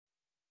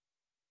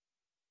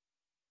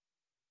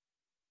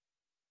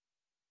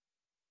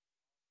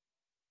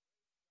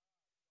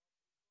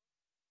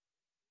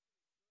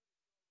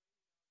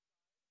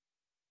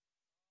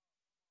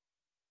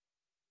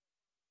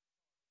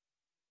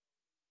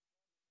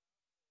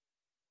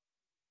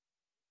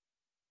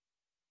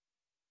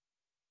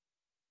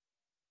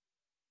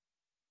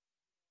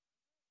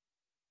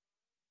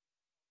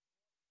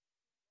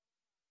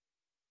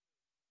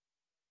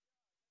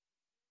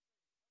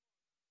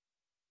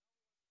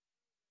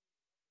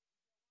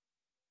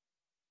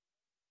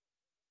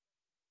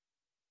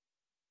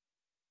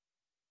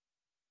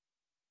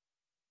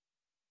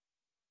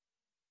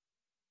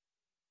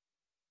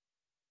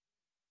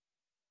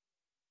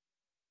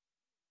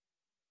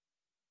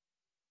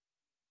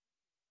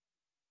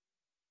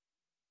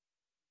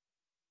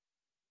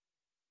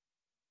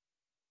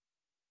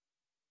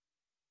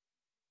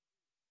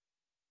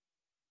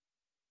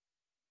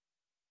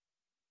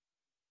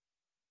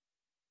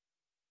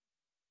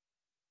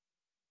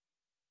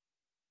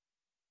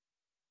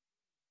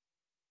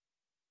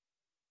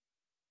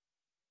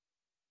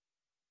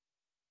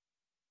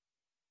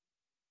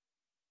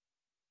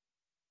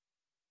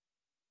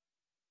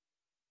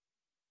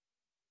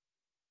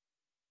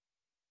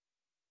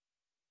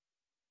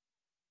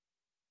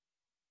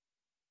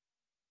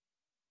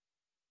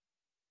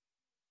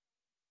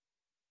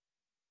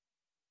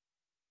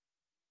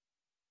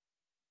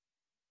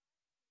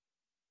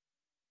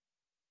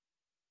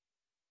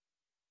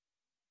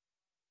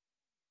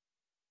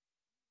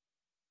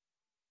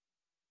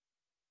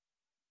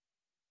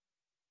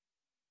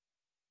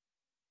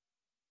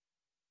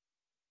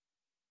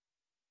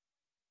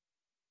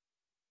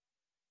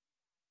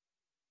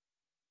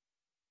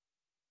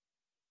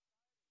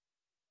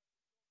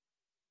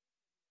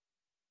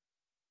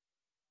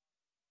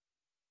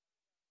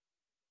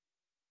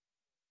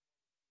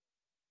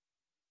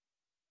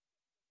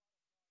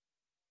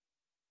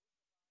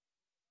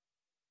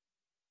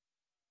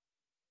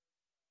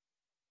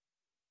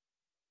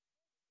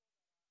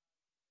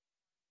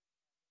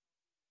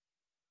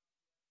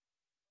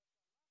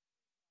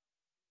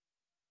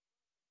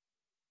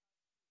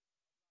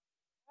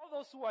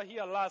those who were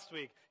here last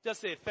week,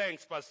 just say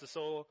thanks, Pastor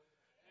Solo.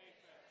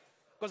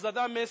 Because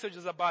that message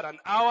is about an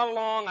hour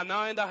long, an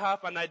hour and a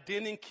half, and I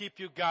didn't keep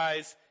you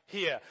guys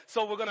here.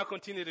 So we're going to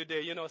continue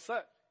today. You know,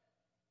 sir,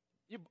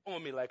 you owe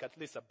me like at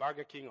least a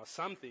Burger King or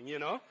something, you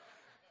know.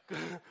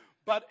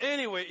 But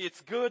anyway,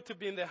 it's good to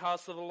be in the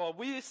house of the Lord.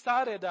 We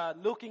started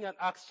looking at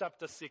Acts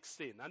chapter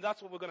 16, and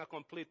that's what we're going to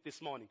complete this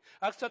morning.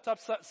 Acts chapter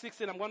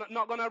 16, I'm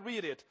not going to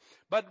read it,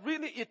 but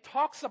really it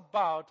talks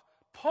about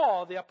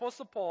Paul, the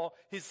Apostle Paul,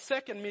 his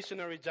second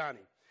missionary journey.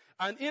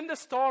 And in the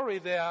story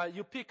there,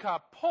 you pick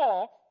up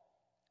Paul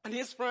and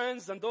his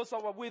friends and those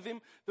that were with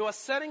him. They were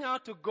setting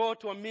out to go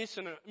to a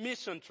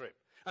mission trip.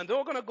 And they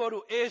were going to go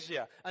to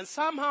Asia. And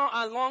somehow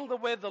along the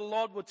way, the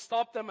Lord would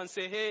stop them and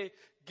say, hey,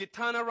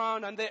 turn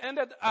around. And they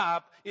ended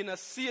up in a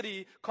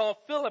city called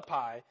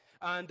Philippi.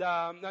 And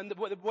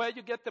where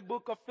you get the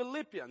book of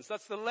Philippians.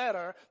 That's the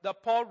letter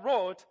that Paul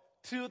wrote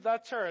to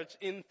that church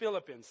in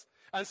Philippines.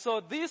 And so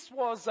this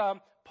was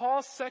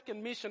Paul's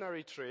second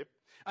missionary trip.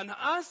 And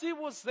as he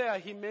was there,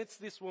 he meets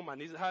this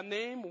woman. Her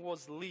name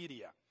was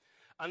Lydia.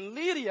 And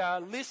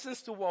Lydia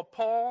listens to what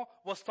Paul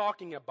was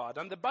talking about.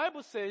 And the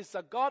Bible says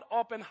that God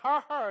opened her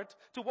heart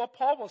to what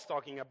Paul was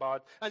talking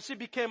about. And she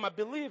became a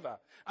believer.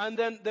 And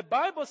then the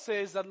Bible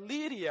says that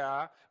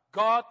Lydia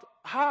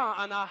her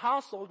and her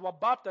household were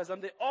baptized.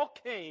 And they all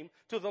came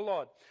to the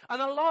Lord.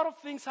 And a lot of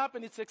things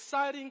happened. It's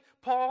exciting.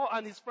 Paul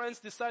and his friends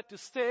decide to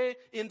stay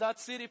in that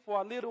city for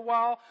a little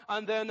while.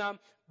 And then,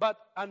 but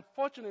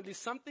unfortunately,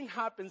 something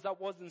happens that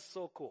wasn't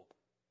so cool.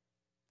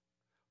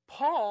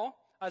 Paul,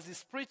 as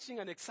he's preaching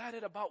and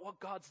excited about what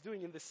God's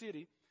doing in the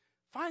city,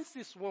 finds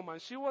this woman.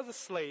 She was a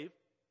slave,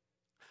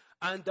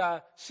 and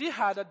she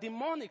had a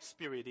demonic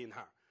spirit in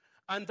her.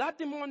 And that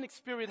demonic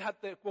spirit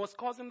was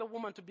causing the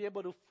woman to be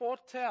able to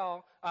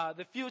foretell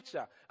the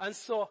future. And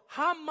so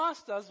her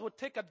masters would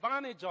take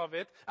advantage of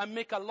it and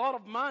make a lot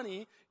of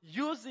money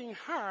using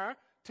her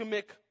to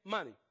make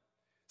money.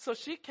 So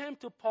she came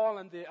to Paul,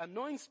 and the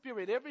annoying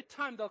spirit, every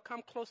time they'll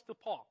come close to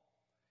Paul,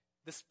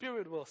 the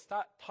spirit will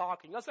start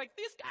talking. I was like,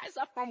 these guys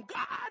are from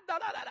God. Da,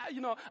 da, da, da.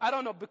 You know, I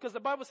don't know, because the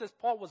Bible says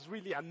Paul was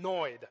really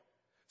annoyed.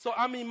 So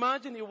I'm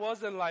imagining it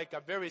wasn't like a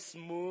very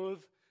smooth,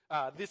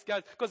 this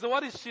guy, because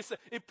what is she said?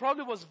 It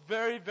probably was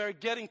very, very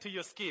getting to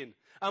your skin.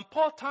 And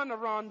Paul turned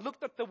around,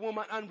 looked at the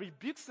woman, and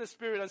rebukes the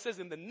spirit and says,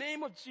 in the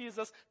name of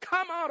Jesus,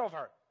 come out of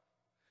her.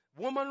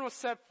 Woman was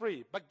set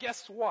free. But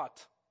guess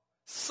what?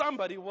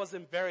 Somebody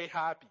wasn't very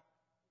happy.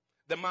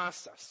 The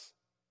masters.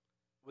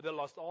 They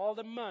lost all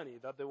the money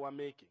that they were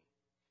making.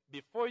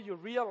 Before you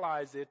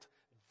realize it,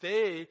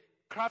 they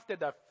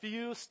crafted a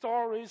few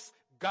stories,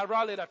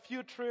 rallied a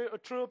few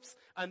troops,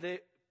 and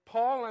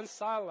Paul and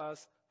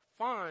Silas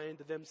find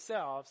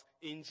themselves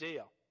in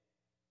jail.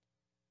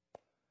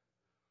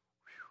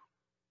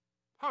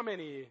 Whew. How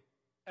many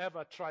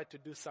ever tried to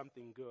do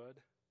something good,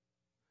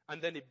 and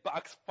then it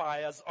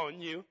backfires on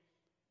you?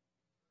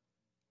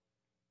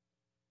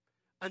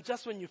 And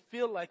just when you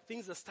feel like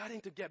things are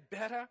starting to get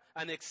better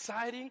and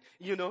exciting,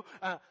 you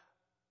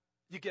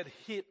get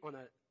hit on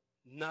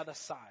another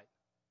side.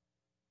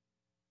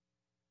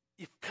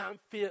 You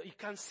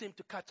can't seem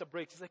to catch a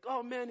break. It's like,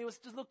 oh man, it was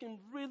just looking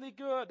really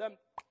good. And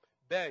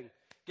bang,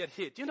 get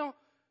hit.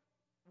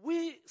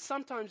 We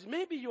sometimes,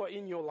 maybe you're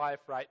in your life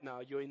right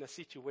now, you're in a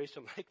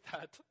situation like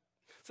that.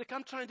 It's like,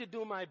 I'm trying to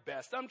do my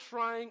best. I'm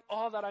trying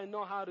all that I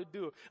know how to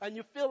do. And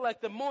you feel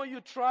like the more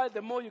you try,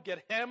 the more you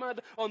get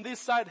hammered on this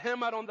side,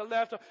 hammered on the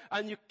left,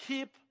 and you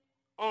keep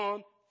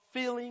on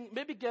feeling,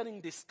 maybe getting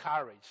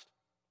discouraged.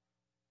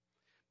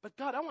 But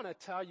God, I want to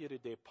tell you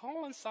today,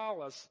 Paul and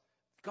Silas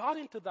got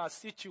into that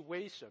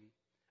situation,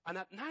 and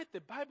at night the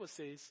Bible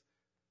says,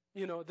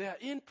 they are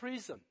in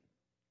prison.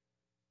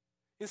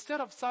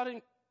 Instead of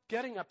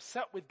getting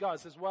upset with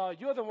God, says, well,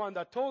 you're the one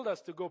that told us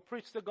to go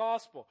preach the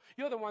gospel.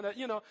 You're the one that,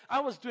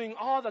 I was doing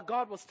all that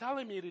God was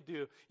telling me to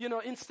do.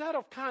 Instead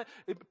of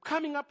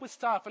coming up with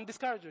stuff and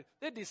discouraging,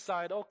 they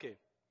decide, okay,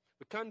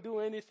 we can't do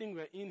anything.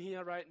 We're in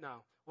here right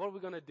now. What are we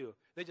going to do?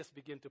 They just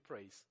begin to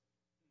praise.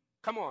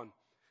 Come on.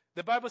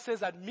 The Bible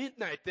says at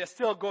midnight, they're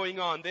still going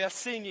on. They are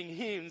singing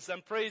hymns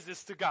and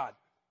praises to God.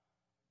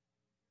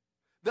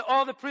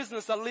 All the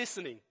prisoners are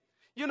listening.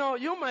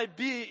 You might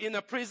be in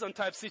a prison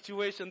type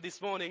situation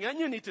this morning, and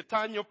you need to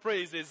turn your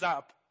praises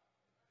up.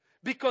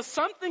 Because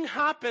something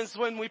happens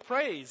when we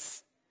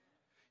praise.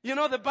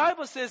 The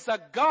Bible says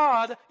that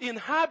God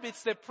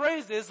inhabits the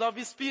praises of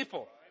his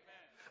people.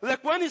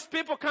 Like when his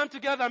people come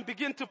together and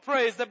begin to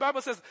praise, the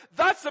Bible says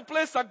that's the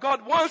place that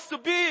God wants to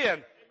be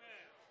in.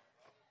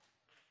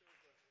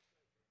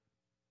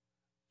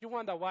 You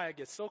wonder why I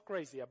get so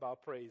crazy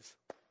about praise.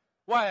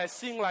 Why I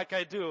sing like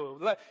I do.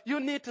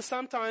 You need to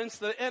sometimes,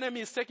 the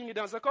enemy is taking you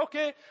down. It's like,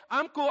 okay,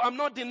 I'm cool, I'm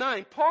not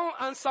denying. Paul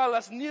and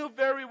Silas knew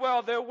very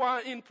well they were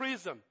in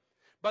prison.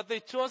 But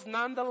they chose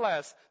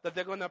nonetheless that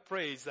they're going to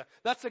praise.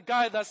 That's a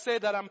guy that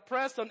said that I'm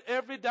pressed on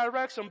every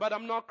direction, but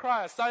I'm not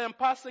crushed. I am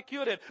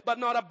persecuted, but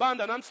not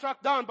abandoned. I'm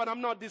struck down, but I'm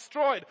not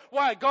destroyed.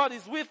 Why? God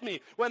is with me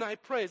when I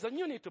praise. And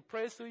you need to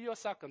praise through your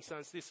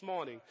circumstance this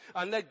morning.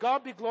 And let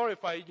God be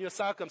glorified in your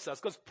circumstance.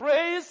 Because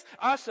praise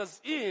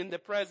ushers in the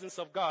presence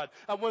of God.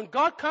 And when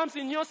God comes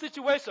in your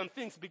situation,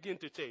 things begin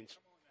to change.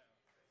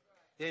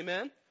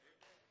 Amen?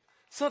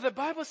 So the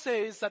Bible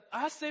says that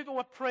as they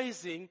were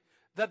praising,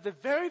 that the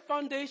very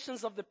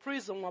foundations of the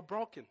prison were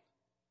broken.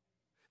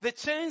 The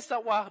chains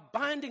that were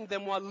binding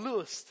them were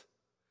loosed.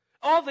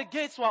 All the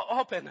gates were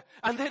open,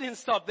 and they didn't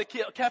stop. They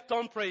kept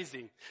on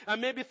praising. And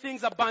maybe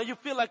things are you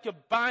feel like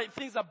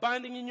things are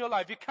binding in your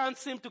life. You can't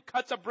seem to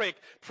catch a break.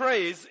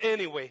 Praise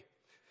anyway.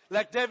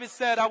 Like David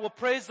said, I will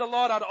praise the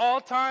Lord at all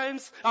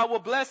times. I will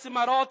bless him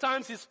at all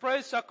times. His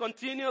praise shall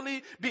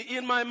continually be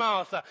in my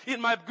mouth.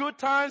 In my good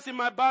times, in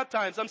my bad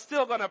times, I'm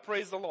still going to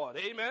praise the Lord.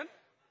 Amen?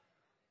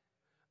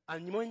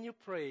 And when you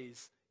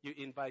praise, you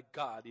invite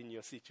God in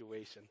your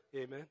situation.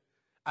 Amen?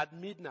 At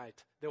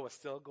midnight, they were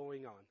still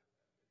going on.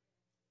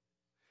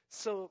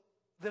 So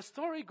the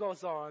story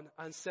goes on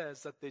and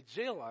says that the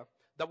jailer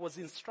that was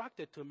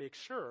instructed to make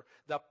sure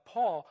that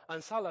Paul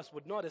and Silas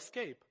would not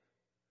escape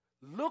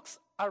looks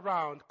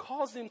around,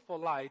 calls in for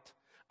light,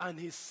 and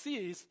he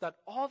sees that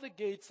all the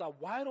gates are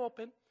wide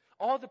open,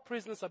 all the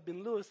prisoners have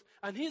been loosed,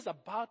 and he's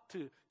about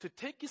to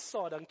take his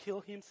sword and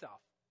kill himself.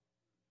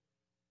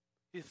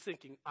 He's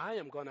thinking, I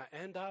am going to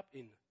end up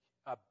in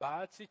a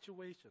bad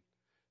situation,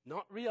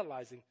 not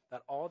realizing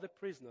that all the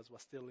prisoners were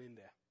still in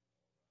there.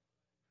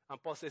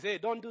 And Paul says, hey,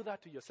 don't do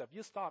that to yourself.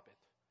 You stop it.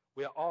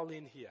 We are all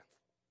in here.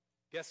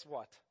 Guess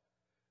what?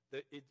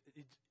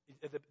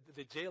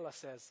 The jailer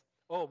says,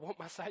 oh, what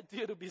must I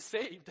do to be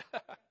saved?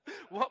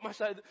 What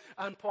must I do?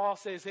 And Paul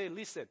says, hey,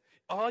 listen,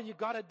 all you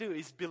got to do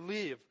is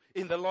believe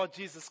in the Lord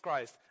Jesus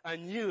Christ,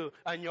 and you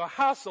and your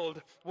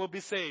household will be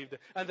saved.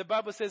 And the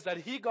Bible says that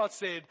he got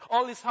saved.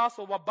 All his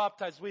household were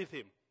baptized with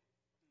him.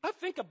 I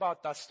think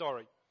about that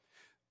story.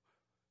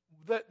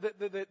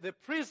 The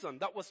prison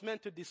that was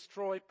meant to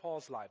destroy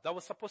Paul's life, that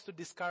was supposed to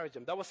discourage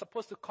him, that was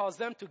supposed to cause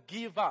them to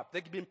give up.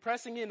 They've been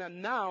pressing in,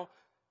 and now,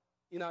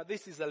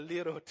 this is a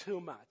little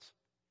too much.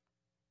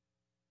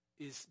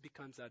 It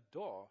becomes a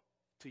door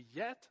to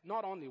yet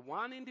not only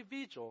one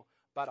individual,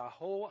 but a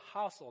whole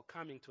household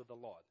coming to the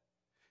Lord.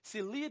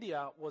 See,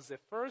 Lydia was the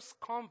first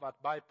convert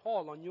by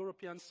Paul on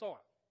European soil.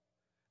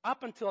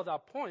 Up until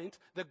that point,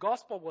 the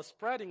gospel was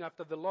spreading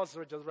after the Lord's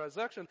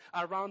resurrection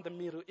around the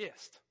Middle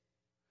East.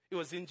 It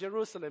was in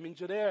Jerusalem, in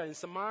Judea, in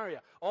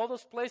Samaria. All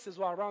those places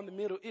were around the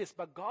Middle East,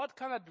 but God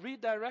kind of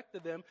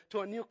redirected them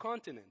to a new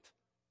continent.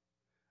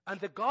 And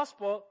the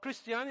gospel,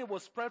 Christianity,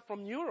 was spread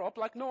from Europe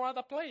like no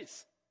other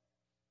place.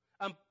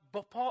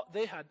 But Paul,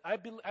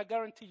 I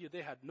guarantee you,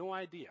 they had no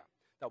idea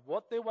that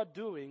what they were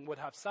doing would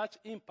have such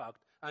impact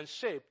and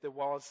shape the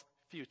world's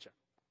future.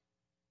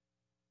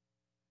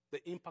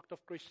 The impact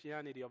of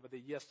Christianity over the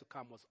years to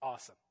come was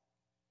awesome.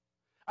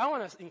 I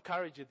want to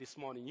encourage you this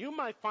morning. You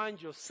might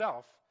find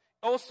yourself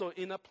also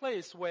in a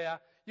place where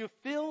you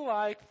feel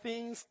like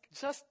things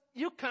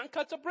you can't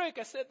catch a break.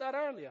 I said that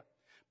earlier.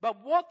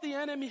 But what the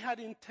enemy had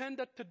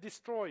intended to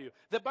destroy you,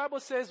 the Bible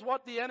says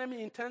what the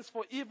enemy intends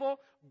for evil,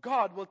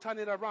 God will turn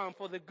it around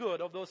for the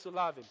good of those who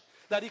love him.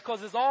 That he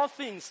causes all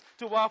things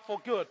to work for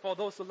good for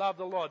those who love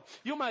the Lord.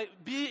 You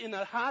might be in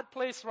a hard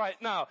place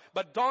right now,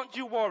 but don't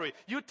you worry.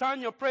 You turn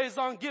your praise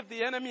on, give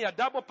the enemy a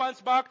double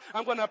punch back.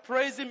 I'm going to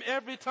praise him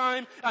every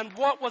time. And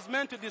what was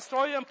meant to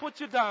destroy you and put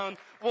you down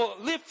will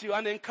lift you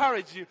and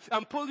encourage you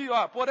and pull you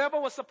up.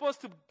 Whatever was supposed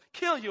to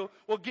kill you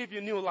will give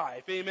you new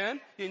life. Amen?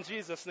 In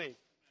Jesus' name.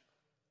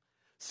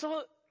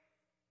 So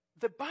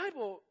the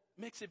Bible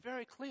makes it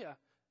very clear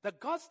that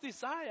God's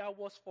desire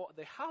was for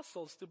the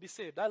households to be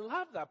saved. I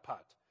love that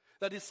part.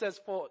 That it says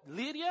for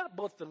Lydia,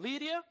 both the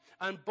Lydia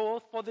and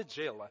both for the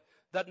jailer.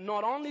 That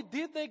not only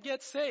did they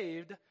get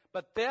saved,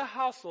 but their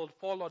household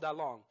followed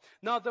along.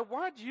 Now the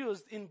word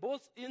used in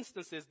both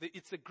instances,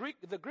 the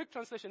Greek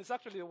translation is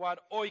actually the word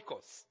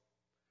oikos.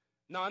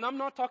 Now, and I'm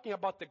not talking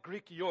about the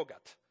Greek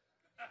yogurt.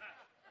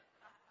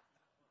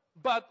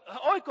 But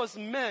oikos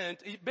meant,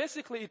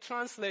 it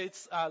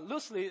translates,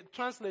 loosely it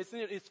translates,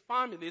 it's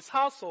family, it's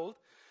household.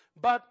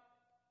 But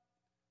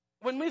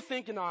when we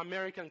think in our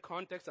American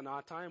context and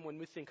our time, when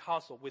we think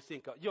household, we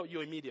think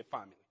your immediate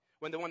family.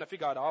 When they want to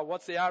figure out,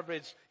 what's the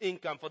average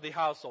income for the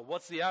household?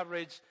 What's the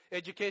average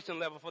education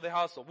level for the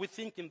household? We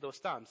think in those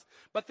terms.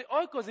 But the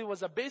oikos,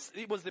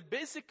 it was the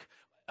basic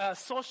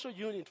social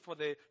unit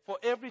for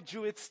every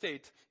Jewish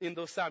state in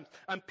those times.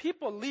 And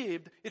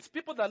it's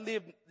people that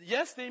lived,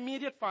 yes, the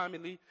immediate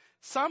family.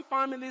 Some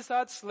families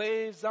had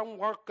slaves and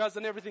workers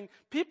and everything.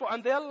 People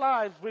and their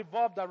lives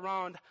revolved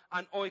around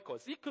an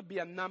oikos. It could be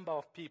a number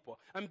of people.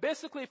 And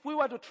basically, if we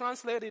were to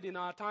translate it in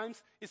our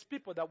times, it's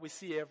people that we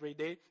see every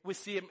day. We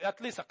see them at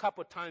least a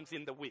couple times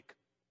in the week.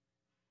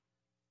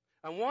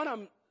 And what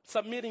I'm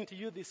submitting to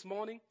you this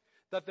morning,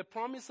 that the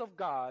promise of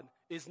God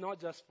is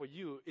not just for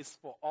you, it's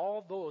for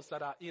all those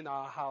that are in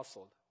our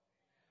household.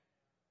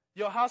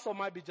 Your household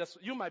might be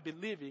you might be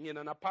living in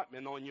an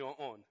apartment on your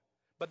own.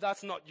 But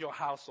that's not your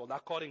household,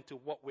 according to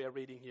what we're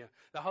reading here.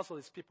 The household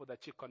is people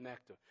that you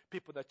connect to,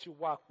 people that you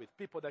work with,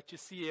 people that you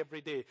see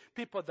every day,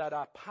 people that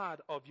are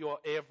part of your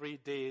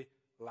everyday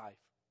life.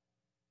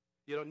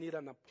 You don't need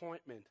an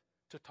appointment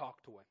to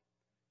talk to him.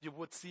 You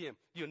would see him,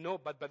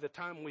 but by the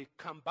time we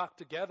come back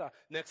together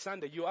next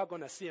Sunday, you are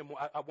going to see him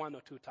one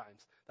or two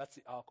times. That's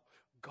the alcohol.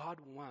 God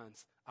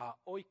wants our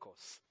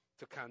oikos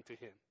to come to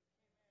him.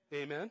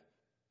 Amen.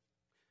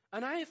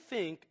 And I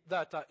think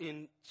that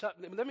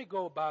let me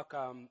go back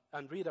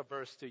and read a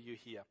verse to you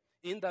here.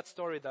 In that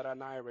story that I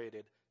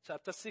narrated,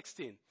 chapter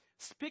 16,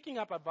 speaking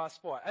up at verse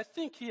 4, I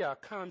think here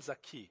comes a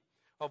key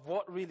of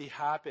what really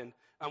happened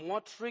and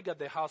what triggered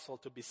the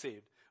household to be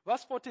saved.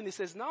 Verse 14, it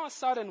says, now a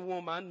certain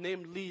woman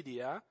named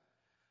Lydia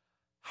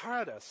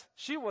heard us.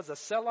 She was a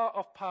seller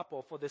of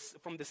purple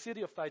from the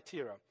city of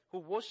Thyatira, who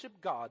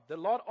worshipped God. The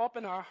Lord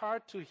opened her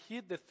heart to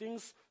heed the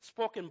things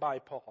spoken by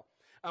Paul.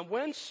 And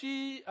when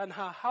she and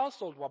her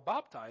household were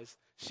baptized,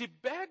 she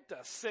begged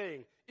us,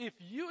 saying, if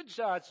you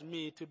judge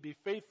me to be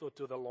faithful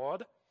to the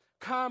Lord,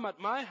 come at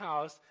my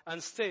house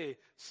and stay.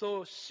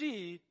 So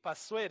she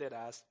persuaded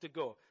us to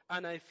go.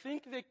 And I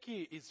think the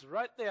key is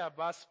right there,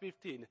 verse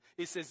 15.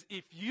 It says,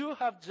 if you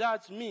have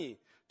judged me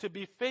to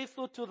be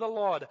faithful to the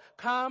Lord,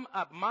 come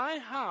at my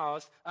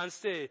house and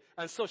stay.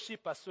 And so she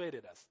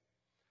persuaded us.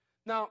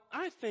 Now,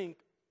 I think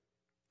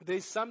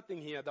there's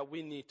something here that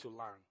we need to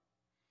learn.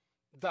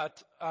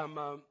 That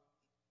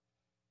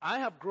I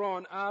have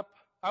grown up,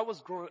 I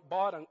was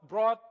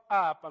brought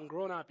up and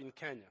grown up in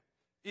Kenya,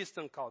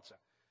 Eastern culture.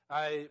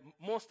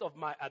 Most of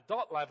my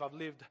adult life I've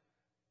lived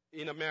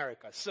in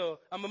America. So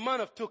I'm a man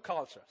of two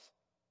cultures.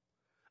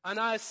 And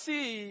I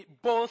see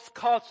both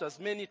cultures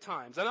many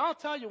times. And I'll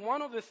tell you,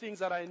 one of the things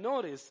that I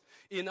notice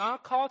in our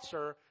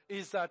culture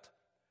is that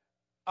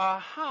our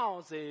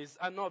houses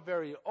are not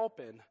very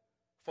open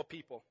for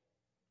people.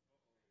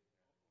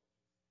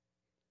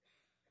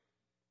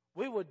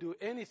 We would do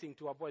anything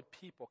to avoid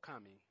people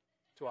coming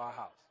to our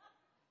house.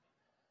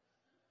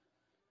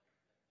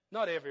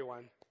 Not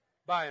everyone,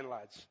 by and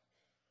large.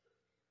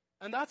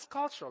 And that's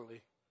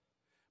culturally.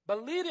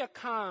 But Lydia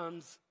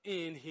comes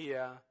in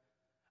here,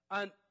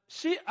 and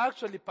she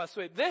actually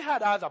persuaded. They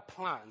had other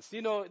plans.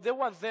 They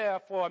were there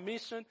for a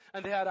mission,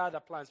 and they had other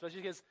plans. But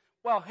she goes,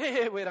 well,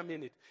 hey, wait a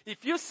minute.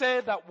 If you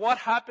say that what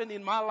happened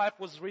in my life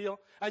was real,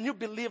 and you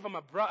believe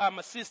I'm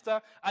a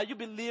sister, and you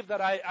believe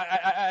that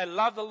I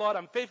love the Lord,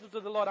 I'm faithful to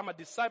the Lord, I'm a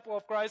disciple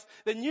of Christ,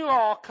 then you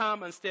all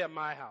come and stay at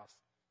my house.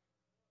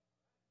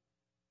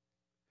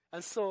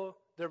 And so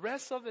the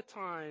rest of the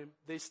time,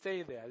 they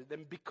stay there.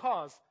 Then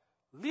because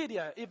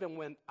Lydia even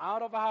went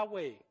out of her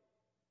way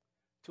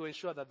to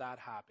ensure that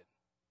happened.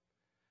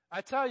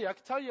 I can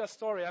tell you a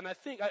story, and I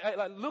think,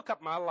 I look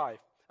at my life.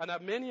 And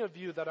many of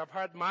you that have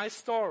heard my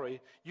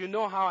story, you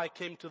know how I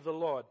came to the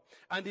Lord.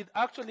 And it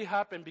actually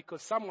happened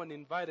because someone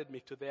invited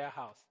me to their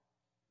house.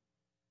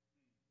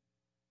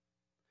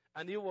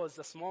 And it was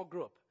a small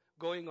group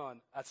going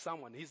on at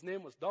someone. His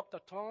name was Dr.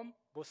 Tom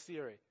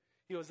Bosiri.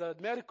 He was a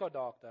medical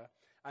doctor,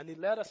 and he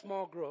led a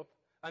small group,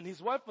 and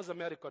his wife was a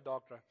medical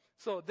doctor.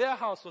 So their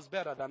house was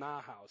better than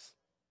our house.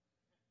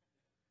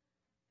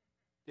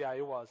 Yeah,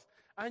 it was.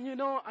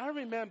 And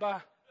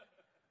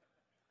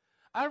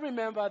I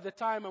remember the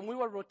time, and we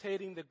were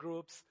rotating the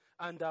groups,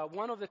 and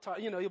one of the time,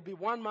 it'll be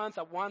 1 month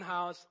at one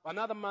house,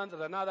 another month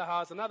at another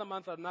house, another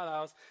month at another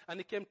house, and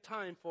it came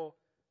time for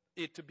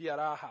it to be at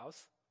our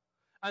house.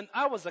 And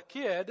I was a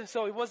kid,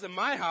 so it wasn't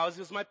my house, it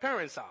was my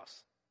parents'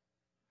 house.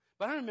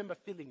 But I remember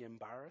feeling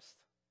embarrassed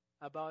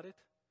about it,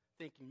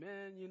 thinking,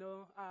 man,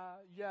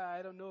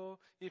 I don't know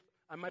if,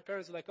 and my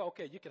parents were like, oh,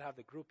 okay, you can have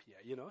the group here,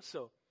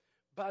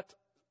 but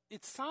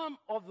it's some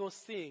of those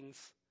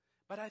things.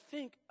 But I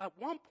think at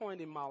one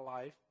point in my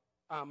life,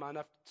 and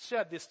I've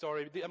shared this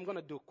story, I'm going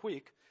to do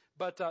quick,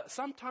 but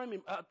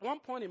at one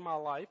point in my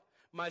life,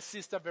 my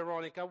sister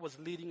Veronica was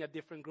leading a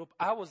different group.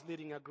 I was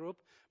leading a group.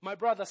 My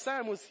brother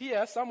Sam was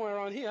here, somewhere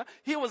around here.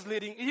 He was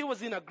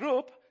in a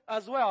group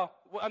as well.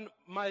 And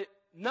my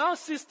now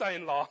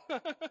sister-in-law,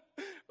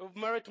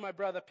 married to my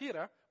brother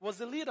Peter, was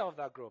the leader of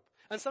that group.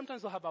 And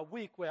sometimes we'll have a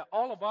week where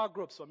all of our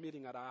groups were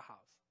meeting at our house.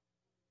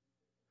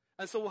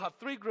 And so we'll have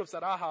 3 groups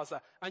at our house.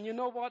 And you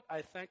know what?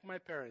 I thank my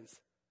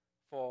parents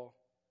for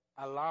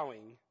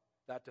allowing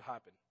that to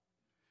happen.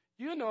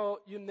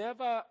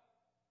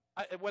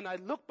 When I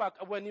look back,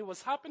 when it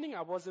was happening,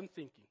 I wasn't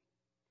thinking.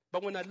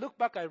 But when I look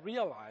back, I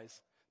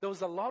realized there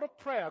was a lot of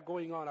prayer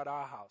going on at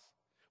our house.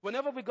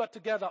 Whenever we got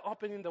together,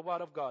 opening the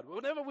Word of God,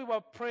 whenever we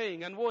were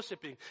praying and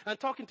worshiping and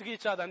talking to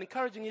each other and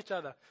encouraging each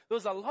other, there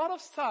was a lot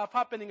of stuff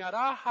happening at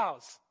our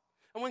house.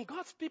 And when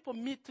God's people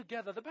meet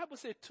together, the Bible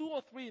says 2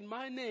 or 3 in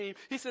my name.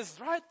 He says,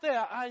 right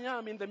there, I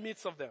am in the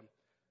midst of them.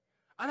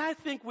 And I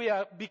think we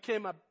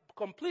became a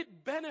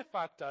complete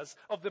benefactors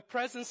of the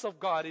presence of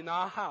God in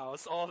our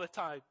house all the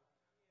time.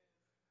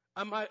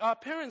 And our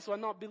parents were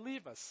not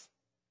believers.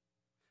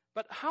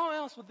 But how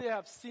else would they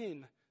have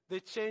seen the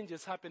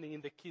changes happening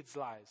in the kids'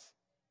 lives?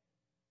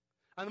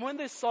 And when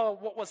they saw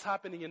what was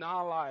happening in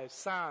our lives,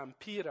 Sam,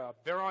 Peter,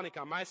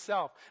 Veronica,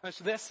 myself, and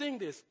they're seeing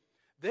this,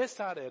 they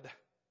started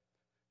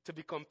to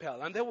be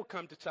compelled. And they would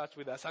come to church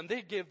with us. And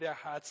they gave their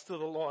hearts to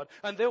the Lord.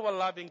 And they were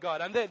loving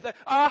God. And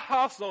our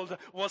household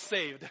was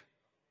saved.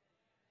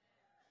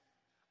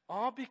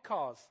 All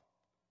because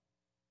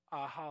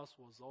our house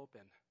was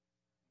open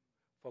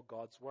for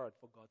God's word,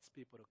 for God's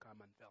people to come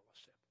and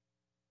fellowship.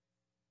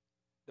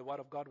 The word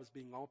of God was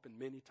being opened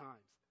many times.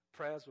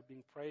 Prayers were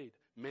being prayed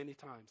many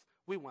times.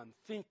 We weren't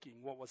thinking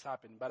what was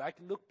happening. But I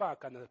can look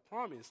back and I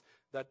promise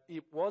that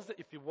if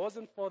it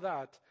wasn't for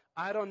that,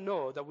 I don't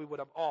know that we would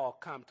have all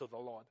come to the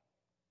Lord.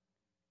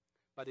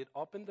 But it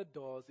opened the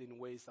doors in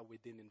ways that we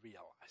didn't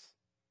realize.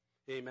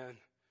 Amen.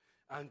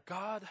 And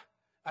God,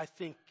 I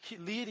think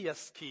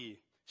Lydia's key.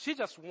 She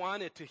just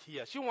wanted to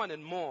hear. She wanted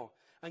more.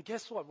 And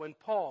guess what? When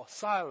Paul,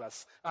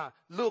 Silas,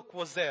 Luke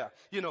was there,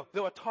 they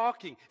were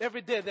talking.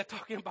 Every day they're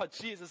talking about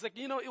Jesus. Like,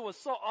 it was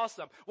so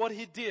awesome what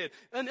he did.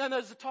 And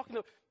as they're talking,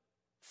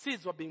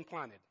 seeds were being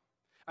planted.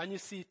 And you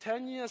see,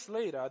 10 years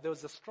later, there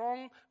was a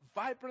strong,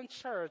 vibrant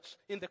church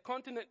in the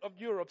continent of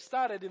Europe,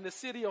 started in the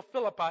city of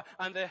Philippi,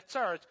 and the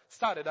church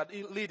started at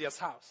Lydia's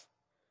house.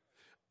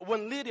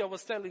 When Lydia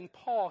was telling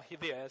Paul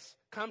this,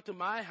 come to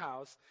my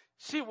house,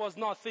 she was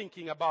not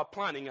thinking about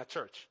planning a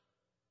church.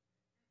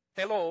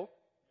 Hello?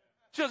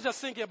 She was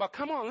just thinking about,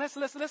 come on, let's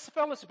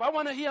fellowship. I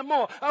want to hear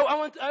more.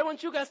 I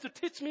want you guys to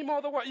teach me more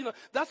of the word.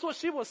 That's what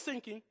she was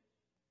thinking.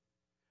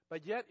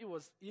 But yet it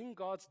was in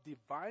God's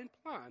divine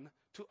plan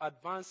to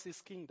advance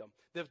his kingdom.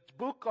 The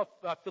book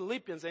of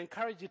Philippians, I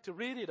encourage you to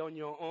read it on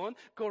your own.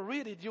 Go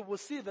read it. You will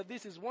see that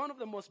this is one of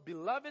the most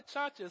beloved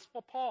churches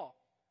for Paul.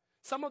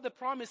 Some of the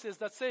promises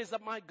that says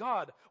that my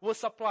God will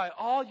supply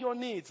all your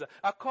needs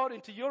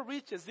according to your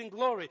riches in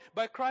glory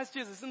by Christ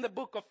Jesus in the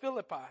book of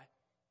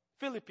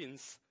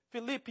Philippians.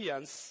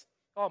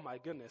 Oh my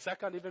goodness, I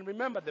can't even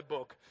remember the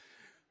book.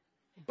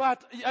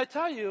 But I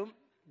tell you,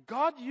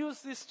 God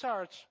used this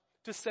church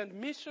to send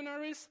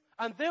missionaries,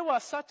 and they were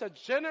such a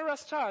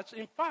generous church.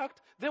 In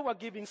fact, they were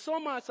giving so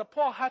much that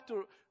Paul had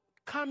to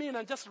come in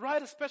and just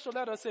write a special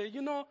letter and say,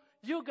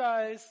 you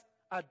guys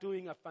are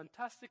doing a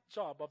fantastic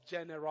job of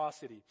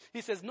generosity.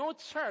 He says, no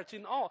church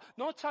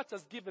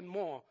has given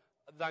more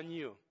than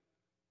you.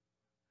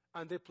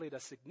 And they played a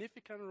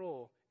significant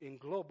role in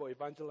global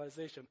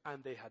evangelization,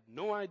 and they had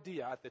no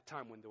idea at the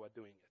time when they were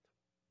doing it.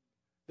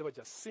 They were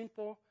just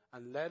simple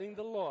and letting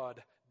the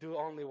Lord do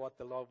only what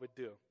the Lord would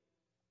do.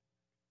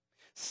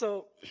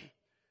 So,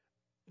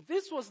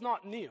 this was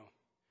not new.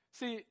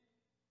 See,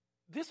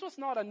 this was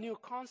not a new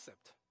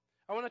concept.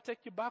 I want to take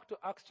you back to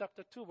Acts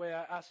chapter 2 where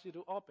I asked you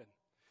to open.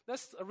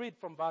 Let's read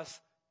from verse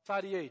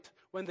 38.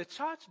 When the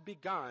church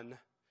began,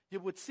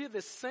 you would see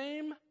the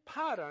same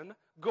pattern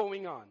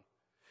going on.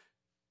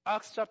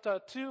 Acts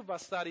chapter 2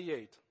 verse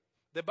 38.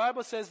 The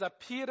Bible says that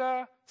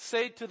Peter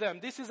said to them,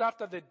 this is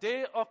after the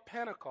day of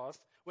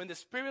Pentecost, when the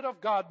Spirit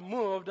of God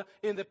moved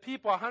in the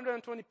people.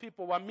 120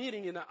 people were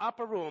meeting in the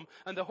upper room,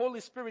 and the Holy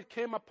Spirit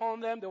came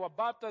upon them. They were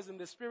baptized in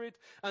the Spirit,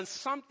 and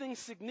something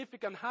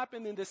significant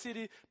happened in the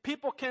city.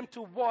 People came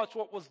to watch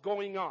what was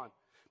going on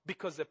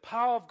because the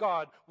power of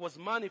God was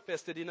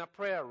manifested in a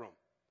prayer room.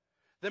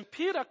 Then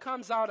Peter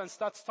comes out and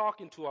starts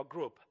talking to a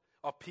group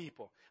of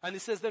people. And he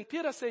says, then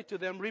Peter said to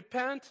them,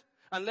 repent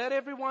and let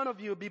every one of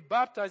you be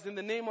baptized in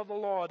the name of the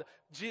Lord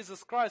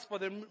Jesus Christ for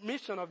the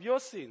remission of your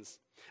sins.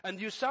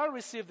 And you shall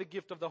receive the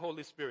gift of the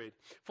Holy Spirit.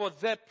 For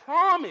the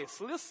promise,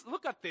 let's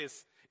look at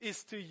this,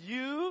 is to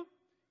you,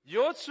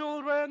 your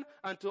children,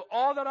 and to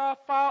all that are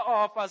far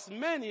off, as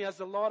many as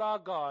the Lord our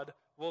God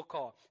will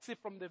call. See,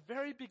 from the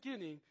very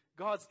beginning,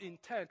 God's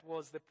intent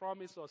was the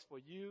promise was for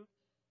you,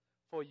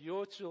 for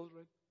your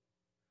children,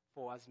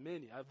 for as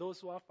many,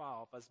 those who are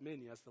far off, as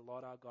many as the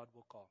Lord our God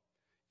will call.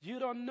 You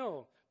don't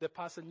know the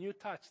person you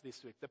touch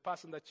this week, the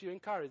person that you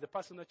encourage, the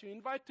person that you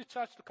invite to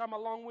church to come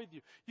along with you.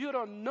 You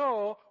don't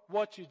know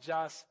what you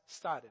just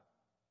started.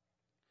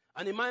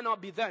 And it might not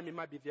be them, it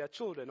might be their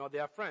children or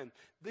their friend.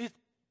 It's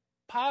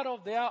part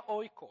of their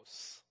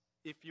oikos,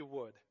 if you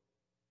would.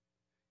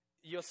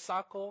 Your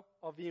circle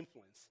of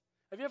influence.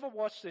 Have you ever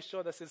watched a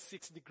show that says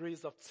 6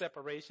 degrees of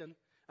separation?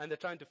 And they're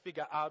trying to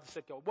figure out,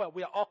 well,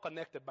 we are all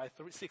connected by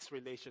 6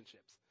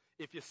 relationships.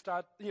 If you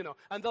start,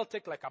 and they'll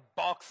take like a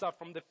boxer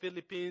from the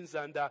Philippines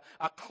and a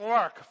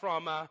clerk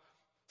from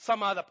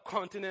some other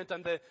continent,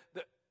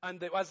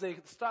 and as they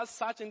start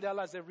searching their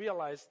lives, they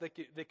realize they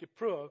could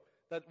prove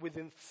that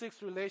within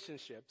 6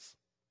 relationships,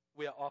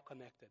 we are all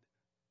connected.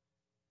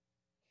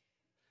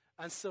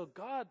 And so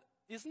God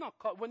is not,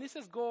 when he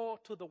says go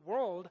to the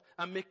world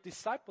and make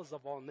disciples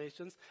of all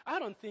nations, I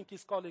don't think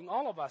he's calling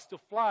all of us to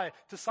fly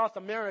to South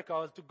America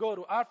or to go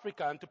to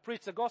Africa and to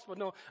preach the gospel.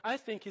 No, I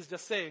think he's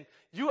just saying,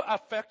 you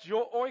affect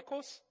your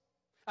oikos,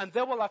 and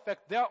they will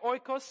affect their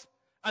oikos,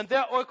 and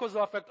their oikos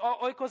will affect our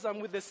oikos,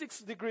 and with the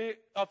 6 degree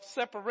of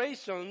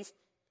separations,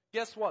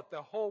 guess what?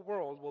 The whole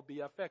world will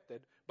be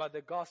affected by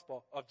the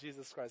gospel of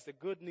Jesus Christ, the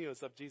good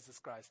news of Jesus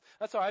Christ.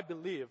 That's why I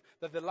believe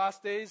that the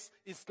last days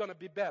is going to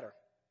be better.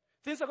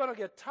 Things are going to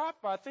get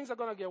tougher. Things are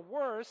going to get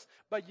worse.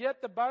 But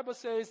yet the Bible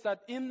says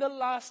that in the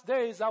last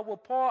days I will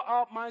pour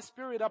out my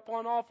Spirit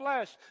upon all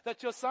flesh.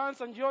 That your sons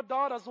and your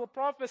daughters will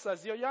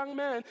prophesy. Your young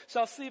men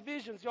shall see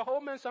visions. Your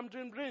old men shall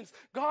dream dreams.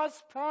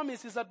 God's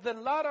promise is that the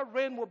latter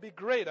rain will be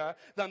greater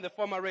than the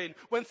former rain.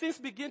 When things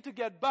begin to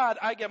get bad,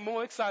 I get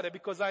more excited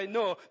because I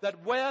know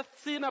that where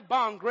sin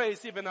abounds,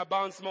 grace even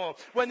abounds more.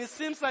 When it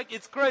seems like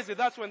it's crazy,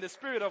 that's when the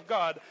Spirit of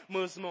God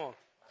moves more.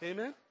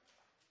 Amen?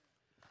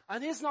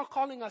 And He's not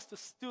calling us to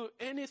do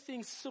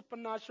anything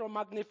supernatural,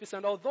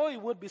 magnificent. Although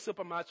it would be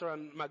supernatural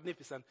and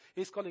magnificent,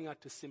 He's calling us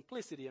to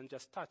simplicity and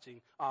just touching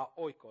our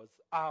oikos,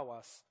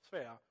 our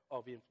sphere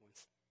of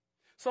influence.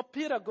 So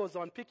Peter goes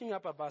on, picking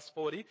up at verse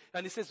 40,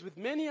 and he says, with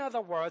many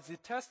other words, he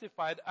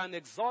testified and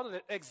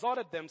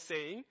exhorted them,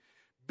 saying,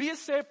 be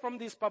saved from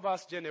this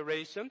perverse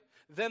generation.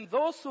 Then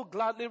those who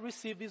gladly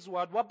received His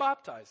word were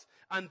baptized.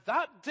 And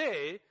that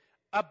day,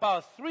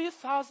 about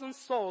 3,000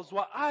 souls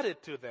were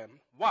added to them.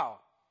 Wow.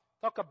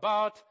 Talk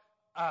about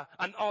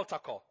an altar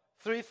call.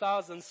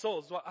 3,000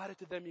 souls were added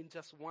to them in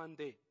just one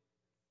day.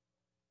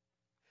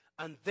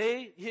 And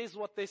here's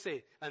what they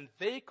say, and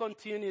they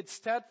continued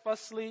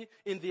steadfastly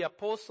in the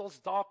apostles'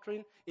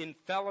 doctrine, in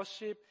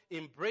fellowship,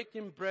 in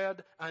breaking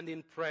bread, and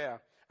in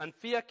prayer. And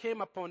fear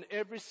came upon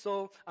every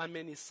soul, and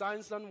many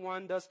signs and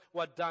wonders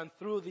were done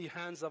through the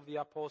hands of the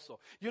apostle.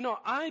 You know,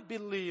 I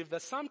believe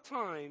that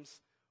sometimes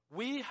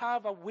we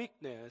have a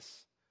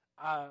weakness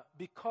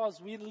because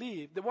we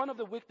live, one of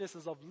the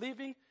weaknesses of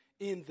living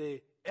in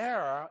the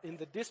era, in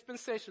the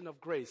dispensation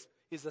of grace,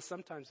 is that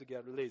sometimes we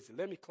get lazy.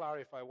 Let me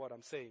clarify what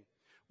I'm saying.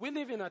 We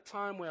live in a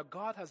time where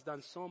God has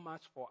done so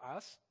much for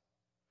us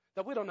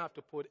that we don't have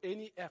to put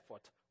any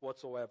effort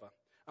whatsoever.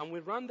 And we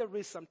run the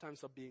risk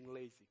sometimes of being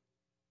lazy.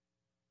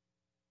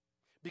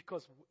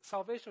 Because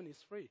salvation is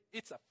free.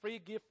 It's a free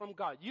gift from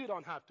God. You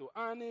don't have to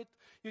earn it.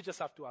 You just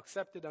have to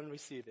accept it and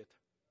receive it.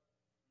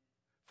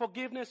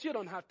 Forgiveness, you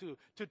don't have to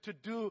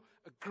do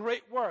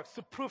great works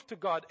to prove to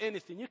God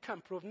anything. You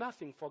can prove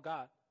nothing for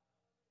God.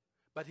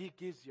 But He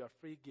gives you a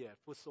free gift.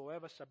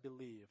 Whosoever shall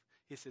believe,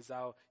 He says,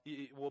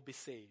 he will be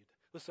saved.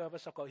 Whosoever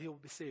shall call, he will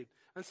be saved.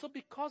 And so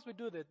because we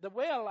do that, the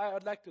way I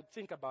would like to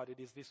think about it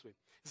is this way.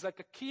 It's like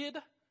a kid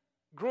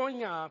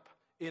growing up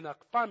in a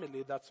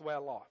family that's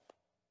well off,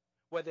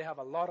 where they have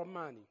a lot of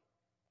money.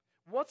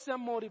 What's their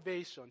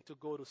motivation to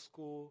go to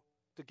school,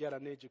 to get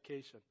an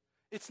education?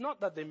 It's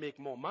not that they make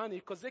more money,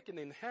 because they can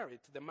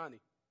inherit the money.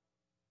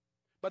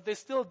 But they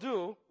still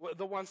do,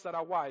 the ones that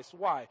are wise.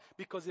 Why?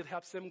 Because it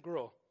helps them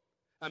grow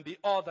and be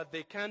all that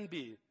they can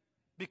be.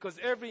 Because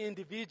every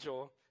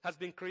individual has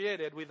been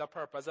created with a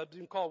purpose, has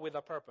been called with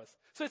a purpose.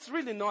 So it's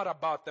really not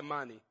about the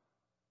money.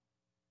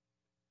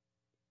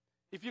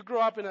 If you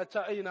grow up in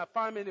a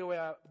family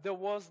where there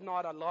was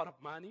not a lot of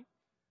money,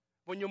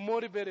 when you're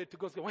motivated to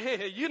go,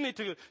 hey,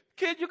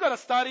 kid, you got to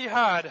study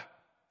hard.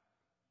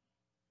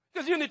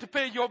 Because you need to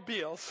pay your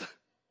bills.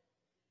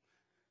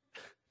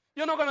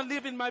 You're not going to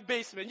live in my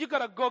basement. You got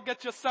to go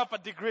get yourself a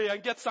degree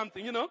and get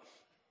something, you know.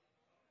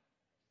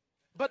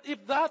 But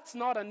if that's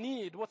not a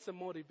need, what's the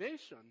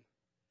motivation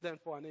then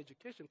for an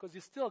education? Because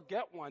you still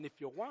get one if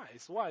you're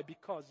wise. Why?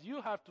 Because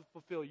you have to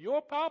fulfill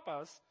your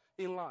purpose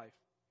in life.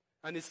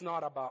 And it's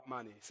not about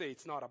money. Say,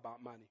 it's not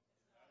about money.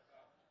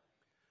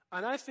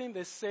 And I think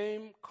the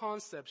same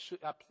concept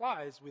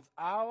applies with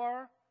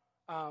our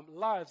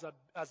lives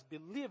as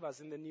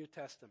believers in the New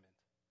Testament.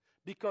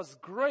 Because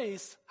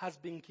grace has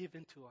been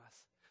given to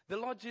us. The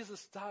Lord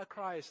Jesus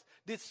Christ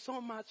did so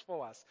much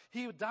for us.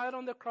 He died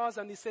on the cross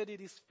and He said it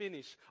is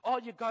finished. All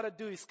you got to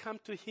do is come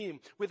to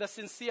Him with a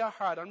sincere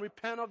heart and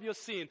repent of your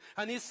sin.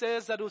 And He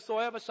says that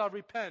whosoever shall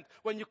repent,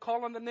 when you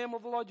call on the name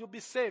of the Lord, you'll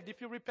be saved.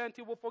 If you repent,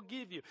 He will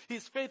forgive you.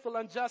 He's faithful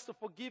and just to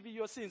forgive you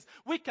your sins.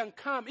 We can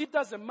come. It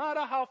doesn't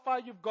matter how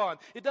far you've gone.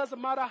 It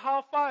doesn't matter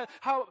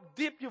how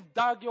deep you've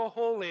dug your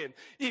hole in.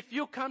 If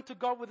you come to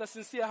God with a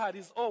sincere heart,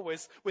 He's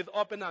always with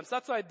open arms.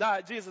 That's why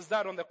Jesus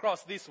died on the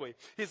cross this way.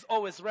 He's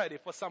always ready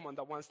for someone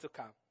that wants to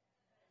come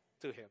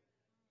to Him.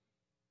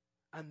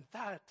 And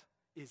that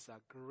is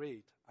a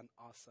great and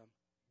awesome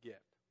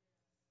gift.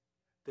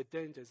 The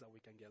danger is that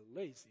we can get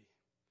lazy.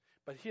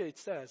 But here it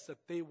says that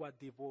they were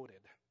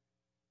devoted.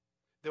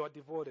 They were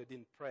devoted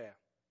in prayer.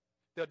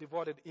 They were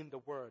devoted in the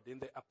Word, in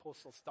the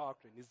apostles'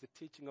 doctrine, is the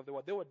teaching of the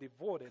Word. They were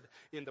devoted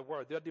in the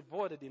Word. They were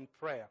devoted in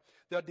prayer.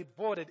 They are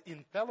devoted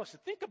in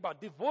fellowship. Think about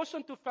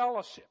devotion to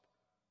fellowship.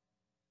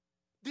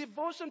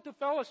 Devotion to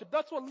fellowship.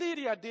 That's what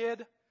Lydia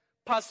did,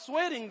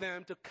 persuading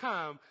them to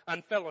come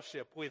and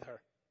fellowship with her.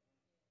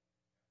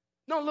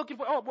 Not looking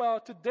for,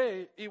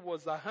 today it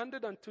was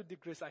 102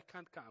 degrees, I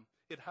can't come.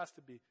 It has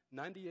to be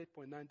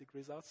 98.9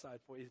 degrees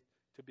outside for it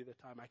to be the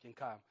time I can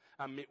come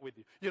and meet with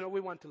you. You know, we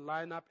want to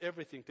line up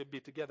everything to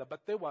be together,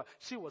 but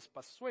she was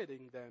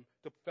persuading them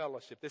to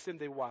fellowship. They said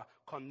they were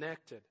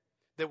connected.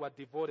 They were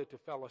devoted to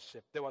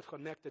fellowship. They were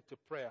connected to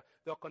prayer.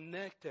 They were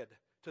connected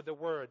to the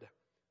Word.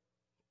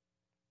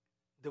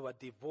 They were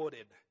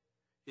devoted.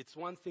 It's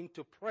one thing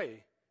to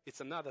pray. It's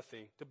another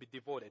thing to be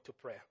devoted to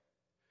prayer.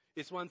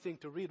 It's one thing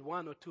to read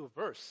one or two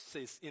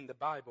verses in the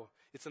Bible.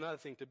 It's another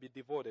thing to be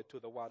devoted to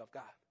the Word of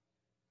God.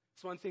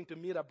 It's one thing to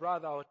meet a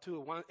brother or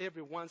two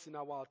every once in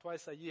a while,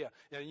 twice a year,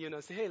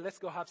 and say, hey, let's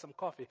go have some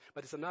coffee.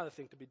 But it's another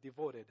thing to be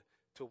devoted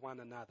to one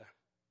another.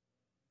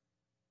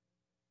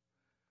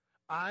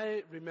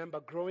 I remember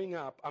growing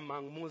up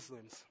among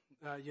Muslims.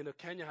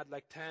 Kenya had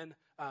like 10%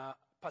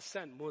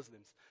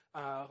 Muslims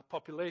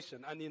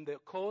population. And in the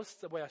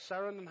coast where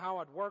Sharon and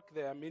Howard worked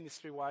there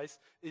ministry-wise,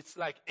 it's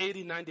like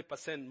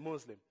 80-90%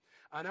 Muslim.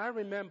 And I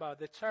remember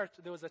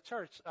there was a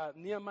church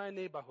near my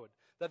neighborhood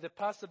that the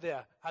pastor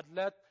there had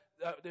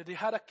they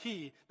had a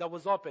key that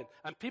was open.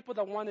 And people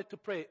that wanted to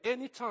pray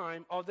any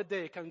time of the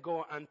day can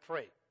go and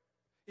pray,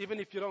 even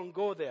if you don't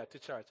go there to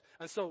church.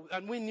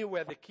 And we knew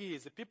where the key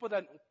is. The people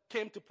that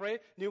came to pray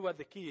knew where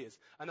the key is.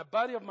 And a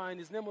buddy of mine,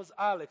 his name was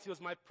Alex. He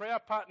was my prayer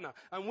partner.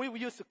 And we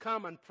used to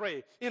come and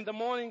pray in the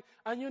morning.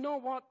 And you know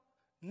what?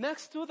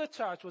 Next to the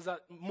church was a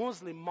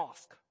Muslim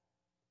mosque.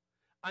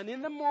 And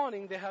in the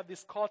morning, they have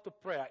this call to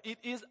prayer. It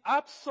is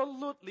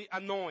absolutely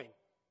annoying,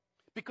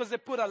 because they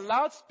put a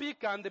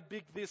loudspeaker and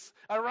they these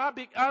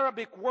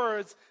Arabic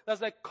words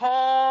that's like,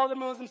 call the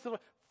Muslims to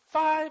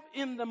 5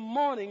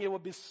 a.m, it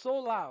would be so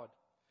loud.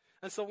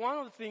 And so one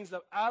of the things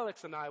that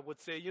Alex and I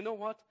would say, you know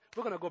what?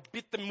 We're going to go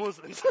beat the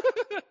Muslims.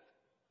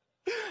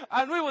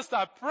 And we would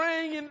start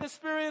praying in the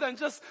spirit and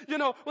just,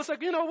 it's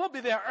like, we'll be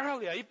there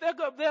earlier. If they're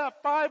there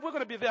at 5, we're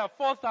going to be there at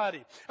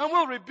 4:30. And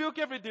we'll rebuke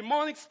every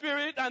demonic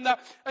spirit. And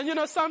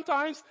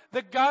sometimes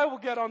the guy will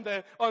get on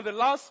the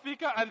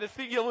loudspeaker and the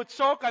thing, he will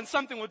choke and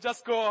something will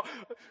just go,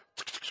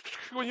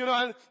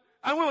 and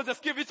we will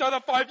just give each other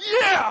 5.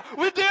 Yeah,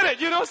 we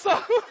did it, so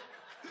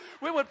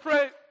we would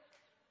pray.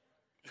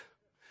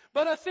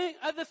 But the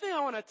thing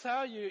I want to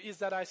tell you is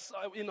that I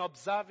saw in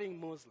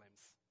observing Muslims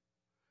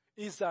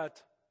is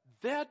that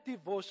their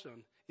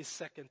devotion is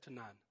second to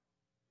none.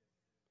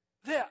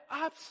 They're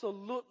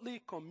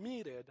absolutely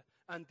committed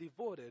and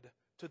devoted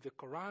to the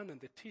Quran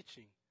and the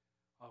teaching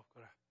of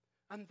Quran.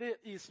 And there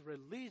is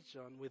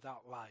religion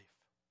without life.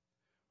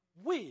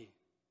 We,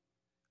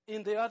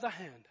 in the other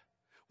hand,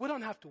 we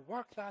don't have to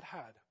work that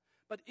hard.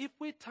 But if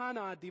we turn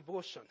our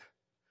devotion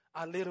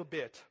a little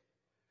bit,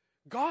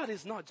 God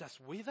is not just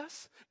with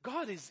us,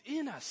 God is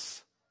in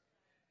us.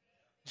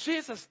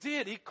 Jesus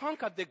did. He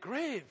conquered the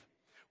grave.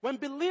 When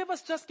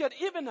believers just get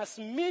even a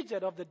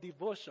smidget of the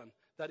devotion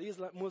that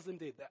Muslim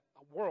did, the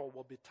world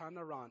will be turned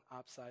around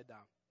upside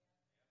down.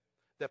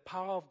 The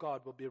power of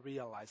God will be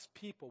realized.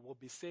 People will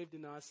be saved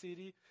in our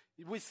city.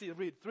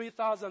 Read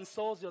 3,000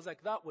 souls. Just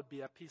like that would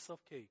be a piece of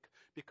cake,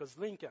 because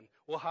Lincoln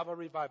will have a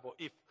revival.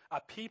 If a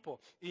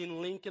people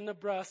in Lincoln,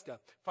 Nebraska,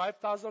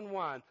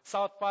 5001,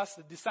 South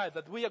Pastor decide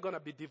that we are going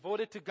to be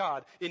devoted to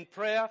God in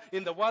prayer,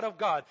 in the Word of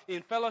God,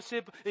 in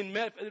fellowship,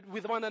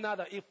 with one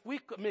another. If we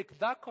make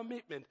that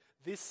commitment,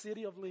 this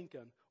city of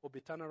Lincoln will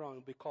be turned around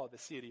and be called the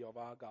city of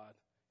our God,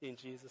 in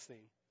Jesus'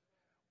 name.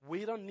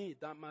 We don't need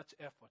that much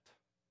effort.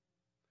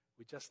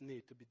 We just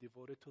need to be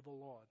devoted to the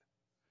Lord,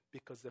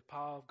 because the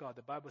power of God,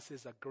 the Bible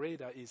says that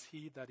greater is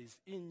He that is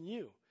in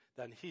you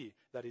than he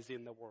that is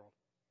in the world.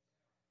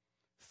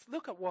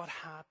 Look at what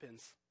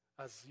happens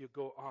as you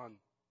go on.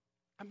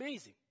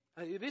 Amazing.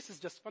 This is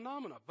just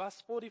phenomenal.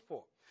 Verse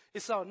 44.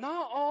 It says,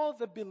 now all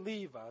the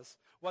believers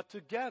were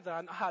together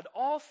and had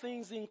all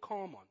things in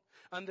common.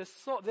 And they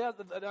sold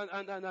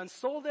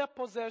their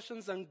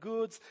possessions and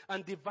goods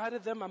and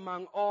divided them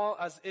among all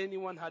as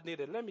anyone had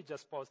needed. Let me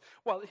just pause.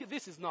 Well,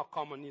 this is not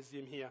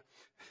communism here.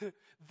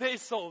 They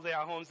sold their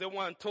homes. They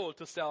weren't told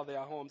to sell their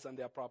homes and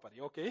their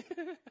property, okay?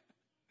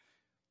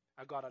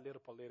 I got a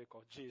little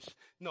political. Geez.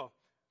 No.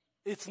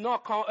 It's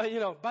not,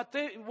 but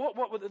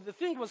the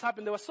thing was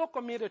happening, they were so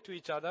committed to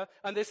each other,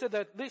 and they said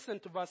that, listen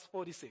to verse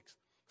 46.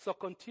 So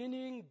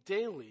continuing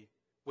daily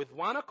with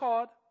one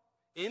accord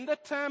in the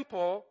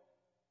temple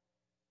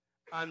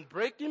and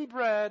breaking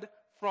bread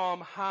from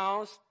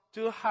house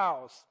to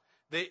house,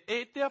 they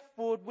ate their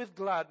food with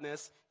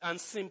gladness and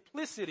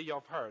simplicity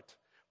of heart,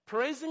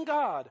 praising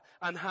God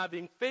and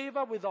having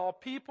favor with all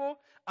people,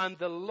 and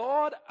the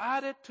Lord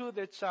added to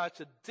the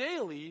church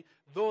daily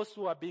those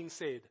who are being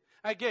saved.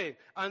 Again,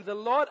 and the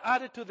Lord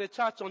added to the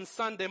church on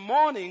Sunday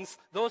mornings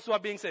those who are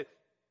being saved.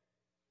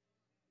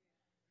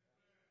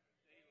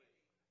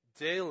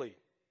 Daily.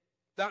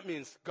 That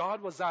means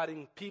God was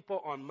adding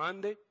people on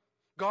Monday.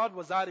 God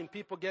was adding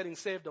people getting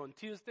saved on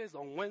Tuesdays,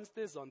 on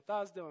Wednesdays, on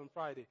Thursday, on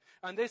Friday.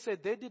 And they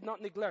said they did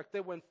not neglect. They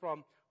went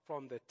from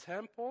the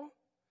temple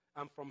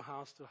and from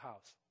house to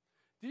house.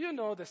 Do you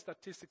know the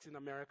statistics in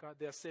America?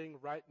 They're saying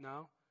right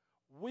now,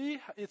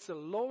 it's the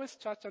lowest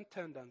church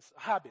attendance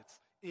habits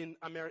in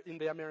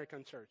the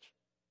American church.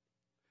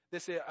 They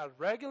say a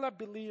regular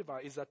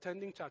believer is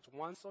attending church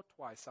once or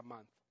twice a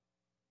month.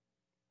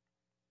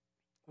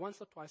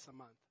 Once or twice a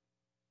month.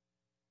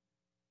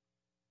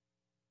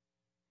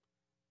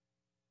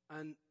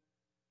 And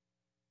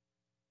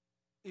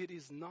it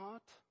is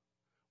not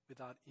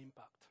without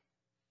impact.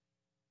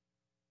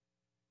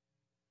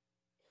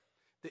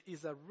 There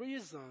is a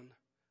reason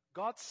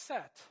God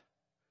set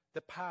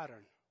the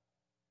pattern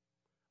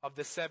of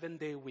the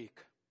 7-day week.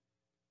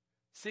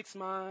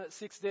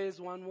 6 days,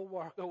 one will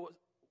work.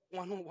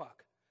 One will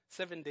work.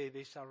 7 days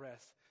they shall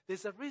rest.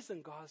 There's a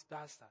reason God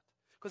does that.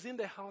 Because in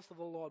the house of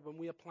the Lord, when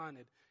we are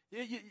planted,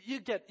 you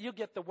get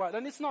the word.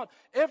 And it's not,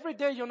 every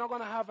day you're not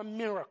going to have a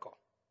miracle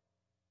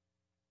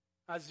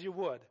as you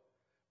would.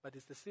 But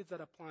it's the seeds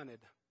that are planted.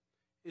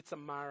 It's a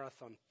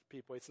marathon,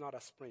 people. It's not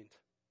a sprint.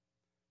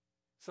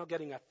 It's not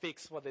getting a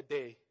fix for the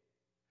day.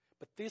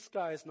 But these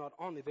guys not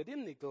only, they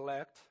didn't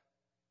neglect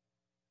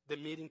the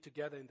meeting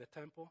together in the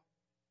temple.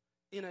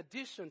 In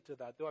addition to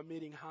that, they were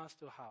meeting house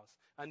to house.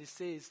 And it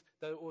says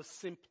that there was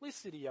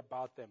simplicity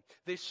about them.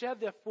 They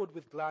shared their food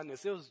with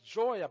gladness. There was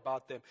joy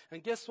about them.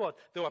 And guess what?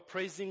 They were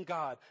praising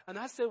God. And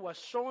as they were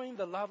showing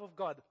the love of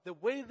God, the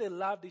way they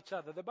loved each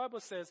other, the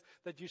Bible says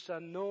that you shall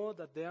know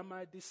that they are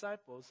my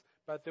disciples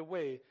by the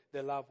way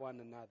they love one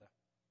another.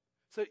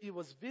 So it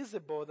was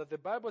visible that the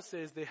Bible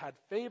says they had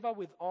favor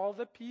with all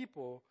the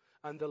people,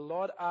 and the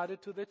Lord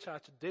added to the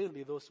church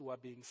daily those who are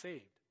being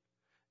saved.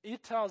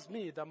 It tells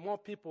me that more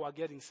people are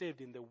getting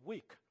saved in the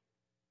week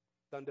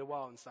than they were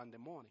on Sunday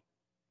morning.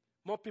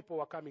 More people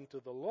were coming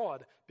to the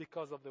Lord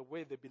because of the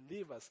way the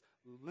believers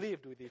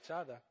lived with each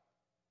other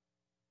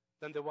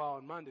than they were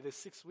on Monday. The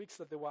 6 weeks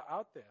that they were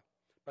out there.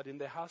 But in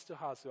the house to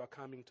house, they were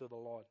coming to the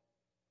Lord.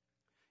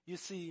 You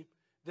see,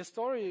 the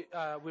story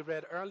we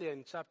read earlier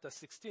in chapter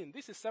 16,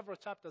 this is several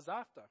chapters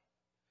after,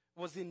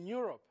 was in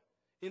Europe.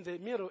 In the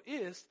Middle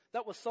East,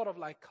 that was sort of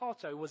like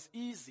culture. It was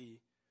easy.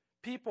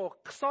 People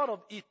sort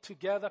of eat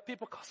together.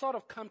 People sort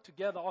of come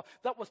together.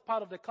 That was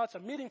part of the culture.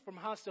 Meeting from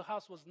house to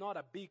house was not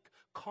a big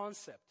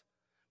concept.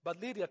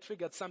 But Lydia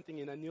triggered something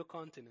in a new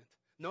continent,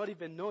 not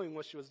even knowing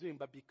what she was doing.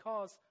 But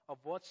because of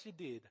what she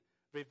did,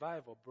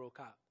 revival broke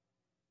out.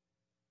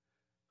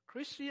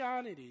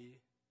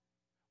 Christianity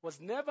was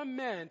never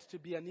meant to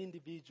be an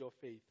individual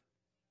faith.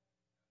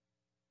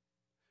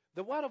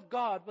 The Word of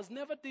God was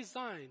never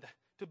designed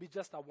to be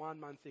just a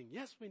one-man thing.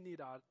 Yes, we need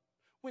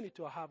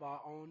to have our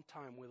own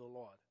time with the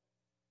Lord.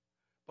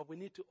 But we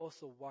need to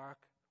also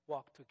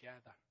walk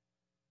together.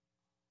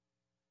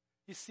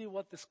 You see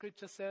what the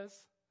scripture says?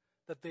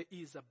 That there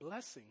is a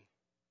blessing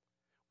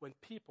when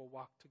people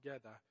walk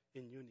together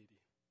in unity.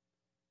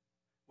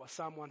 Well,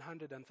 Psalm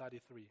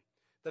 133.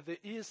 That there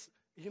is,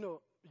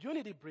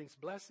 unity brings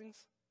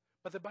blessings.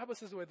 But the Bible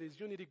says where there is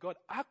unity, God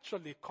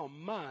actually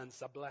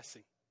commands a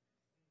blessing.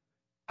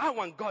 I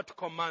want God to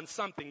command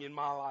something in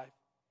my life.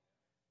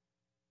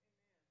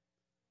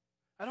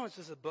 I don't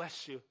just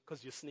bless you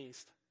because you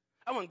sneezed.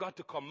 I want God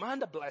to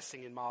command a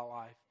blessing in my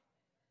life.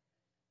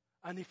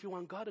 And if you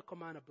want God to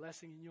command a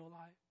blessing in your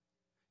life,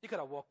 you got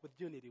to walk with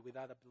unity with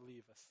other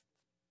believers.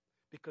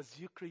 Because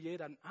you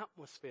create an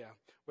atmosphere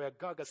where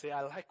God can say,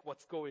 I like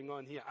what's going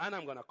on here, and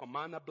I'm going to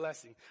command a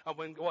blessing. And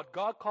when what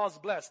God calls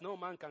blessed, no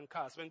man can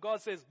curse. When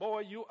God says, boy,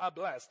 you are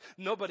blessed,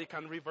 nobody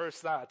can reverse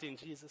that in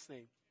Jesus'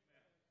 name.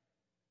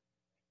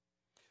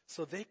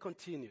 So they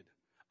continued.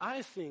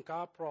 I think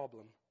our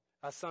problem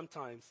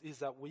sometimes is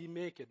that we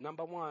make it.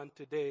 Number one,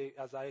 today,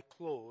 as I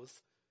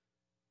close,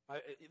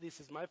 this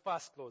is my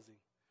fast closing.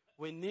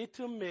 We need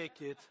to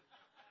make it,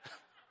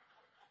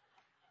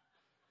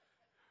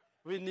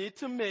 we need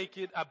to make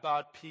it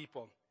about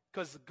people.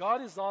 Because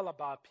God is all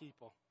about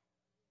people.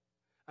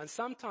 And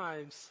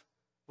sometimes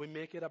we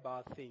make it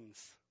about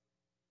things.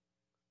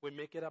 We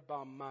make it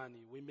about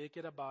money. We make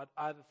it about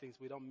other things.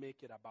 We don't make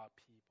it about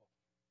people.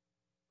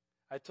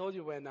 I told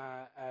you when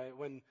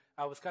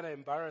I was kind of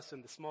embarrassed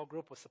when the small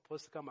group was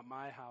supposed to come at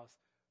my house,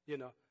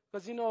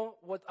 because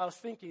what I was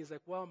thinking is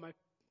like, well, my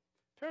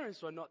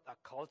parents were not that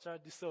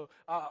cultured, so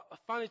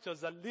furniture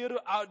was a little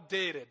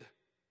outdated.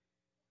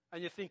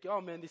 And you think,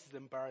 oh man, this is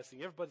embarrassing.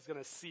 Everybody's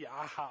going to see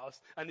our house,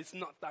 and it's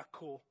not that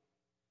cool.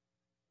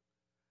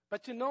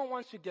 But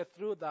once you get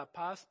through that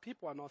past,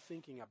 people are not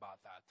thinking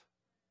about that.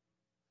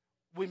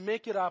 We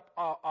make it up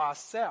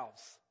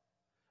ourselves.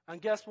 And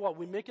guess what?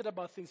 We make it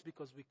about things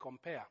because we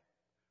compare.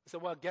 We say,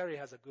 well, Gary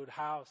has a good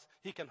house.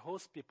 He can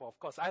host people. Of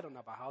course, I don't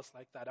have a house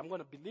like that. I'm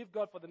going to believe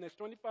God for the next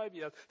 25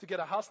 years to get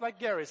a house like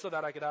Gary so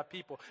that I can have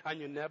people. And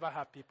you never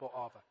have people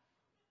over.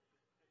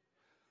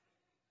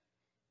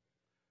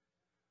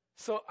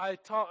 So a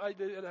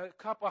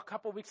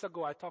couple of weeks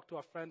ago, I talked to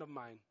a friend of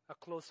mine, a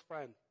close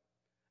friend,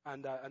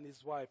 and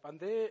his wife. And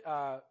they,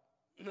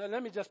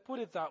 let me just put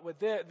it that way,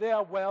 they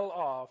are well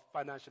off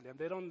financially, and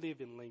they don't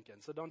live in Lincoln.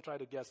 So don't try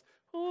to guess,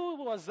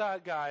 who was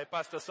that guy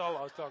Pastor Saul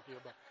was talking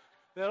about?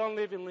 They don't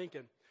live in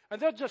Lincoln. And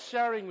they're just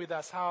sharing with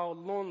us how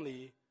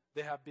lonely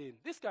they have been.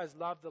 These guys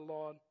love the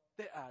Lord.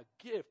 They are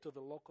a gift to the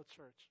local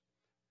church.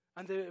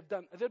 And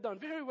they've done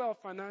very well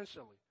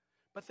financially.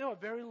 But they were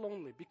very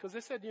lonely because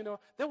they said,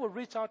 they would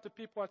reach out to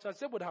people at church.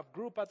 They would have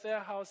group at their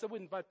house. They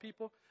would invite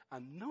people.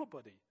 And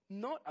nobody,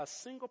 not a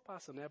single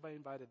person ever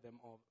invited them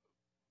over.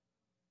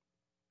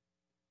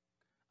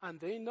 And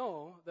they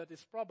know that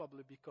it's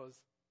probably because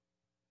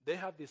they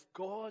have this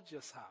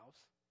gorgeous house.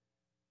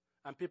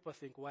 And people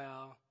think,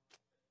 well,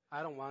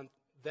 I don't want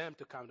them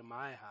to come to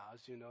my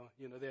house,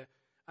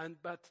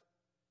 but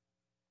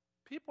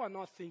people are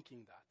not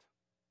thinking that.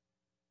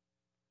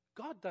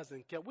 God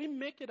doesn't care. We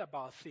make it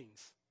about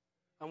things,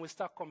 and we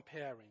start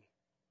comparing.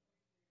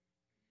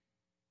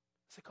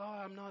 It's like,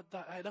 oh,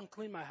 I don't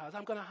clean my house.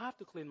 I'm going to have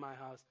to clean my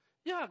house.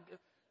 Yeah,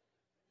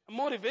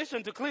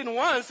 motivation to clean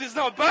once is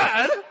not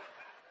bad.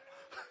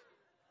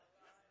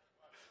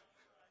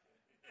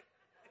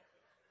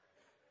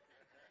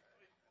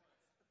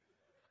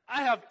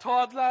 I have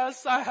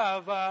toddlers.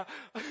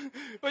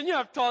 When you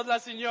have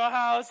toddlers in your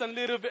house and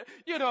little bit,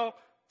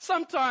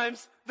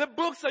 sometimes the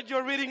books that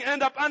you're reading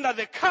end up under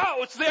the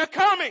couch. They are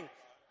coming.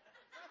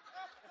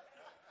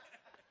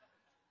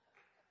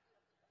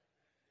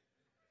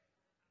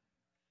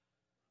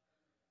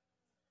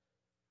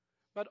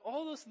 But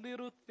all those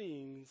little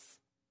things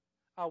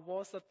are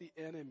wars that the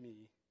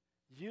enemy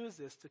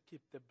uses to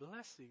keep the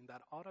blessing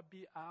that ought to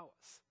be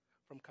ours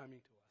from coming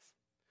to us.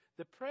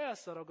 The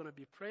prayers that are going to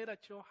be prayed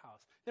at your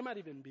house, they might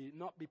even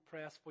not be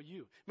prayers for you.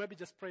 You might be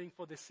just praying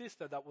for the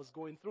sister that was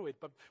going through it.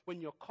 But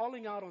when you're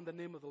calling out on the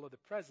name of the Lord, the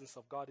presence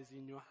of God is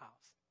in your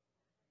house.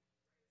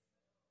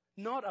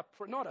 Not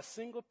a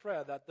single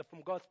prayer that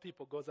from God's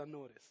people goes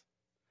unnoticed.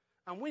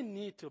 And we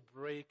need to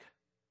break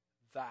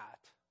that.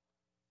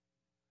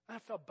 I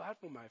felt bad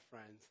for my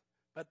friends.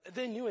 But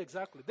they knew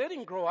exactly. They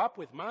didn't grow up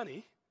with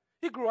money.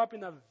 He grew up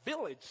in a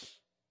village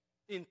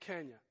in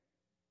Kenya.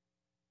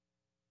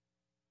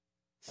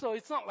 So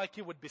it's not like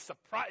he would be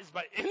surprised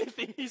by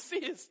anything he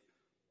sees.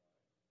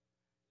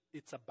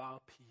 It's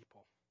about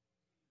people.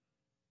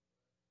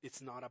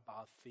 It's not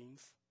about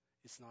things.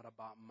 It's not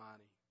about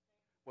money.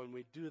 When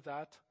we do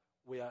that,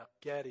 we are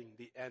getting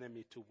the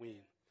enemy to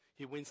win.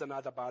 He wins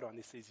another battle and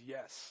he says,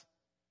 yes.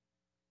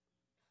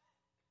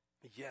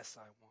 Yes,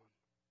 I won.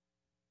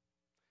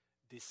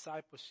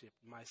 Discipleship,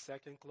 my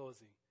second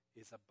closing,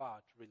 is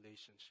about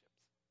relationships.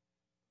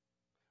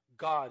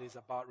 God is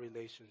about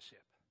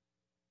relationship.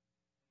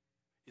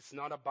 It's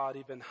not about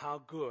even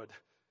how good,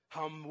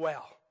 how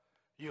well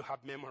you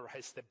have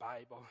memorized the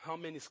Bible, how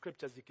many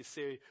scriptures you can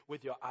say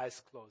with your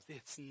eyes closed.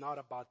 It's not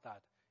about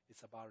that.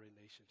 It's about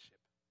relationship.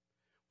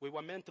 We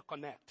were meant to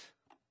connect.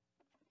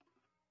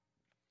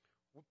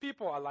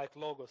 People are like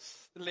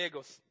Legos.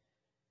 Legos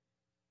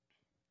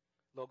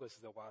is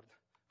the word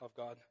of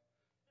God.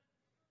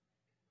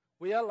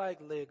 We are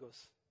like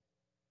Legos.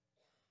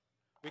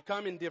 We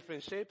come in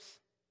different shapes.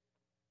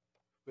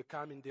 We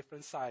come in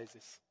different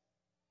sizes.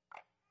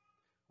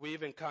 We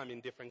even come in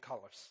different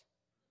colors.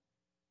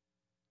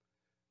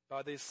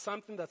 But there's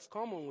something that's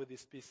common with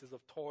these pieces of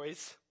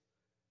toys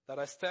that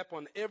I step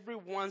on every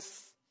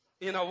once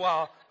in a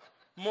while.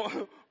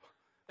 More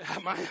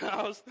at my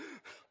house.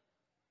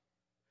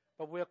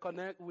 But we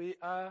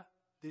are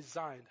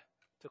designed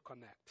to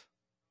connect.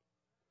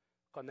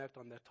 Connect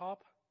on the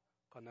top,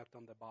 connect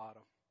on the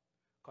bottom.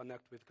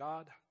 Connect with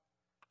God,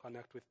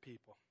 connect with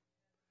people.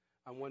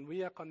 And when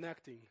we are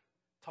connecting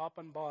top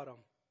and bottom,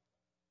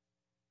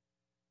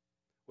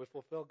 we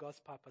fulfill God's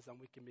purpose and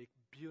we can make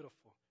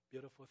beautiful,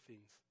 beautiful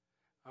things.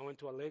 I went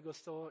to a Lego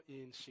store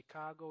in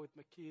Chicago with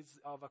my kids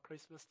over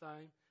Christmas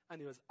time,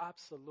 and it was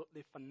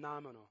absolutely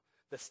phenomenal,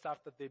 the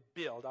stuff that they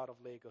build out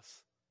of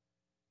Legos.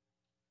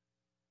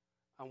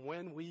 And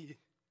when we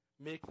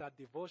make that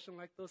devotion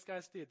like those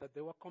guys did, that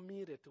they were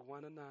committed to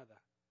one another,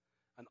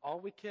 and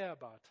all we care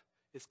about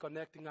is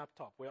connecting up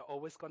top. We're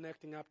always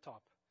connecting up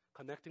top.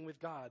 Connecting with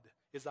God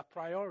is a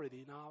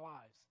priority in our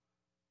lives.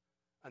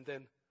 And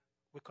then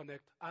we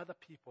connect other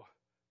people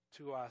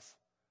to us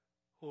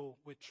who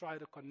we try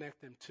to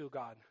connect them to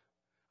God.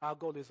 Our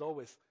goal is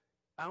always,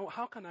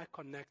 how can I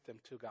connect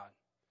them to God?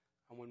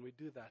 And when we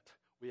do that,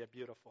 we are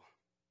beautiful.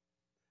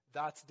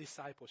 That's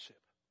discipleship.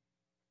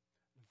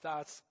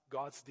 That's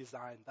God's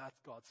design. That's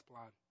God's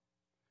plan.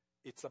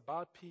 It's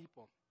about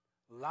people.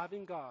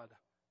 Loving God,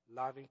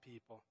 loving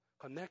people.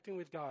 Connecting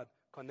with God,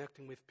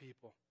 connecting with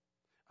people.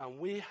 And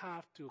we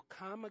have to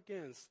come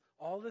against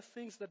all the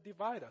things that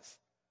divide us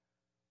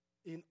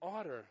in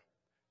order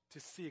to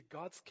see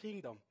God's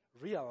kingdom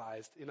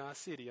realized in our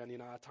city and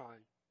in our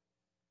time.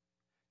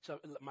 So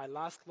my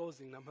last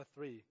closing, number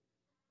 3.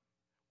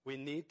 We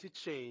need to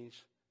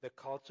change the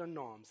culture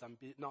norms and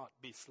not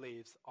be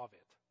slaves of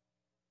it.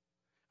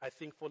 I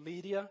think for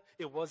Lydia,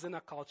 it wasn't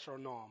a cultural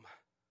norm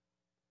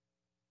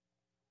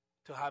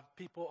to have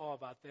people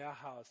over at their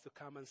house to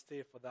come and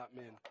stay for that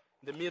man.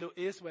 In the Middle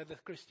East, where the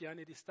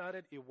Christianity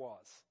started, it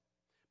was.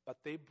 But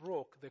they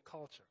broke the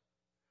culture.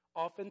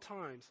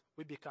 Oftentimes,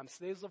 we become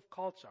slaves of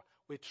culture.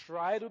 We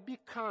try to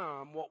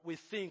become what we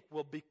think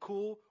will be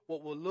cool,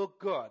 what will look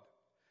good.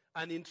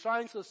 And in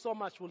trying so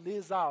much, we'll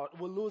lose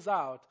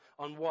out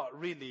on what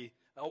really,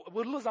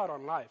 we'll lose out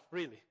on life,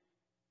 really.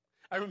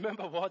 I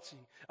remember watching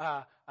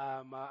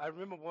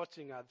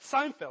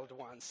Seinfeld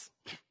once.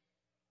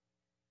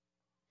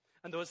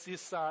 And there was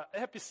this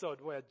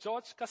episode where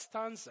George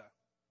Costanza,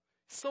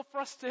 so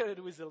frustrated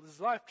with his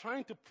life,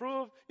 trying to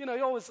prove, he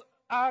always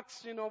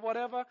asks,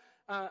 whatever,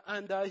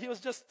 and he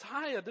was just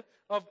tired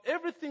of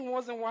everything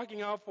wasn't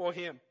working out for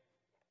him.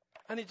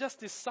 And he just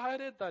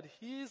decided that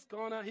he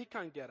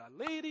can't get a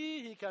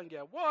lady, he can't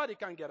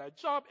get a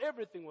job,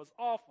 everything was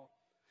awful.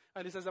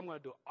 And he says, I'm going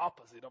to do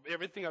opposite of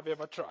everything I've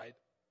ever tried.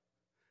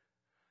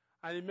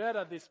 And he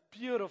met this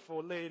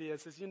beautiful lady and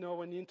says,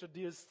 when he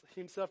introduced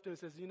himself to her, he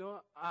says,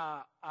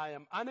 I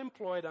am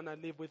unemployed and I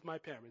live with my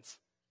parents.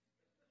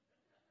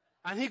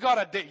 And he got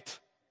a date.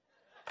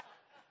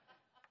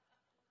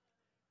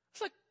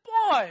 It's like,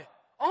 boy,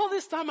 all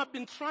this time I've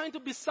been trying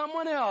to be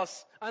someone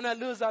else and I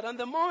lose that. And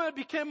the moment I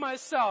became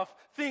myself,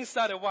 things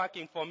started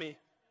working for me.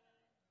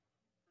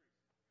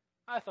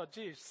 I thought,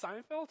 geez,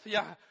 Seinfeld?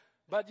 Yeah.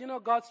 But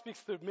God speaks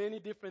through many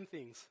different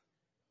things.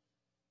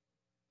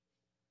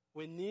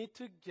 We need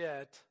to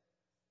get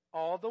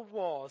all the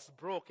walls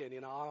broken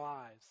in our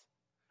lives.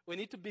 We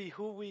need to be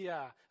who we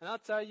are. And I'll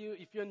tell you,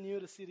 if you're new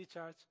to City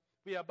Church,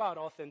 we are about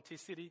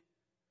authenticity.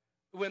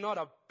 We're not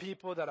a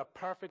people that are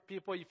perfect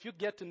people. If you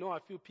get to know a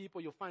few people,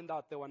 you'll find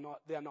out they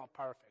are not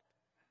perfect.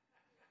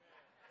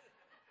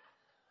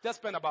 Just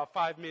spend about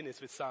 5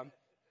 minutes with some.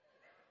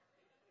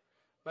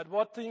 But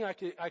one thing I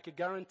can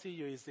guarantee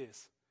you is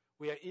this.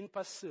 We are in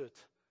pursuit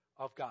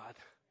of God.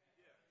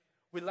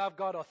 We love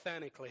God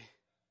authentically.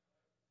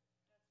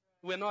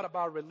 We're not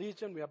about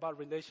religion. We're about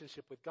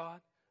relationship with God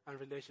and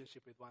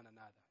relationship with one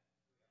another.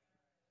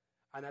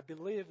 And I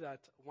believe that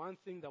one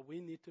thing that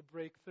we need to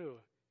break through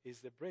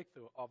is the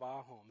breakthrough of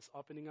our homes,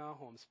 opening our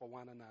homes for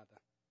one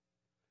another.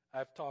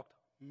 I've talked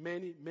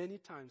many, many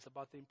times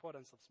about the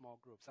importance of small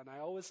groups. And I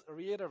always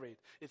reiterate,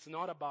 it's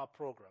not about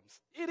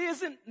programs. It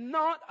isn't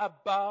not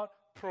about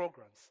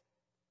programs.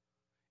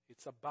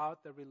 It's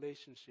about the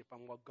relationship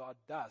and what God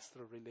does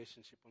through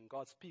relationship when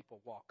God's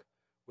people walk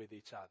with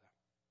each other.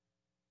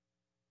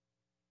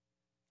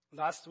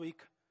 Last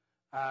week,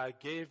 I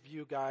gave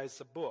you guys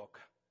a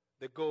book,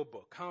 the Go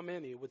book. How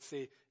many would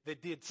say they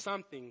did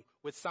something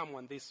with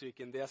someone this week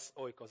in their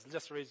oikos?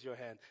 Just raise your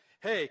hand.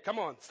 Hey, come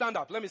on, stand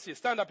up. Let me see.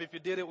 Stand up if you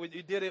did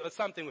it with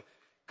something.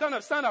 Come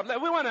on, stand up.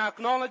 We want to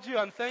acknowledge you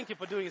and thank you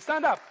for doing it.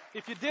 Stand up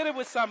if you did it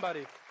with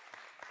somebody.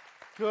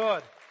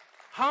 Good.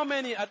 How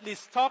many at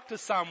least talk to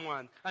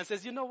someone and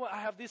says, you know what, I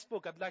have this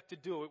book, I'd like to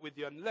do it with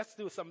you, and let's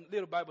do some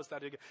little Bible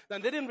study.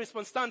 Then they didn't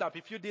respond. Stand up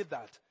if you did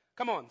that.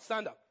 Come on,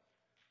 stand up.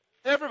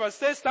 Everybody,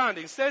 stay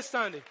standing, stay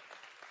standing.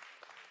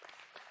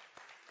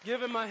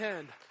 Give him a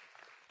hand.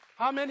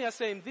 How many are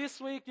saying, this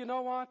week, you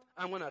know what?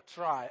 I'm going to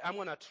try. I'm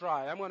going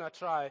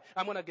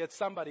to get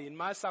somebody in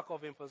my circle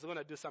of influence. I'm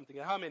going to do something.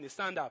 How many?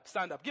 Stand up,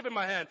 stand up. Give him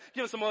a hand.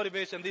 Give him some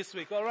motivation this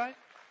week, all right?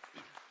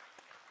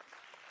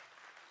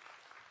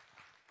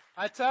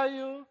 I tell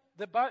you,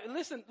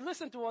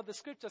 listen to what the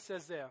scripture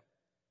says there.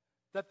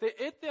 That they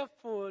ate their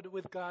food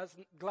with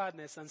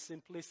gladness and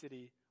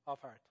simplicity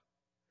of heart.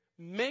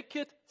 Make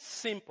it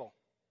simple.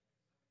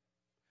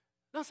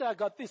 Don't say, I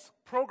got this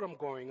program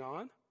going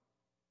on.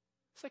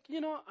 It's like,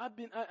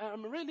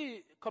 I'm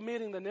really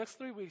committing the next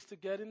 3 weeks to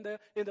get in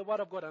the Word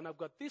of God, and I've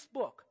got this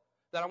book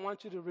that I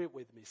want you to read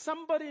with me.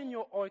 Somebody in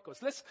your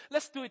oikos.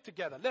 Let's do it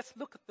together. Let's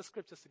look at the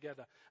scriptures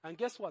together. And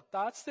guess what?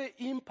 That's the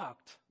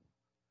impact.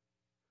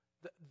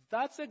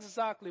 That's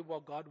exactly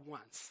what God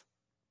wants.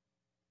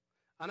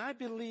 And I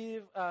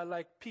believe,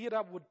 like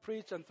Peter would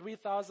preach and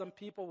 3,000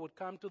 people would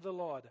come to the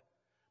Lord.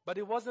 But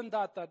it wasn't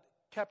that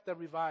kept the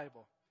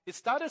revival. It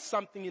started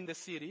something in the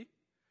city,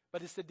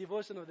 but it's the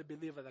devotion of the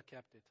believer that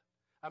kept it.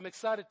 I'm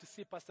excited to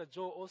see Pastor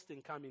Joe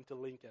Austin coming to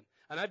Lincoln.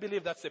 And I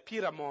believe that's a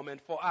Peter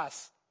moment for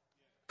us.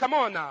 Come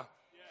on now.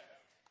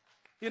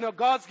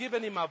 God's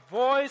given him a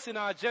voice in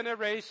our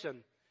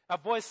generation. A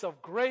voice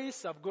of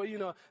grace, of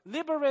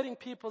liberating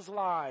people's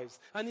lives.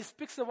 And he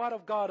speaks the word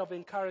of God of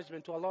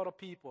encouragement to a lot of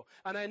people.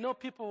 And I know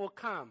people will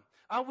come.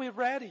 Are we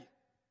ready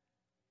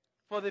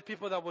for the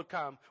people that will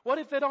come? What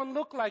if they don't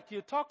look like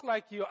you, talk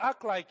like you,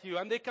 act like you,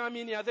 and they come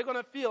in here, they're going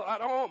to feel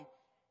at home?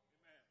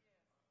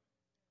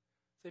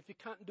 So if you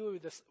can't do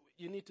it,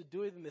 you need to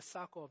do it in the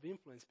circle of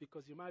influence,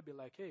 because you might be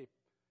like, hey,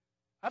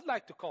 I'd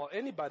like to call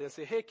anybody and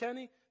say, hey,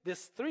 Kenny,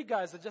 there's 3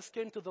 guys that just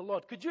came to the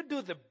Lord. Could you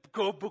do the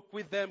Go book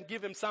with them,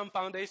 give them some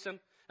foundation? And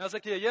I was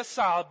like, yeah, yes,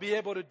 sir, I'll be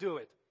able to do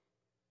it.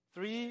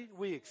 3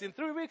 weeks. In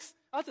 3 weeks,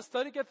 I'll just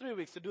dedicate 3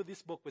 weeks to do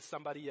this book with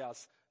somebody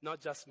else, not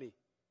just me.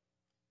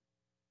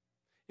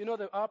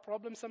 Our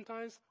problem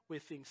sometimes, we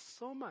think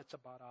so much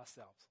about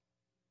ourselves.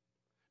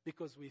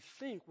 Because we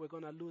think we're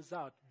going to lose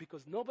out,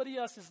 because nobody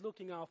else is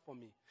looking out for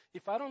me.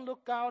 If I don't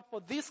look out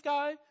for this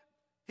guy,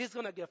 he's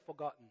going to get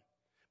forgotten.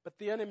 But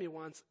the enemy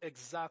wants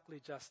exactly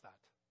just that.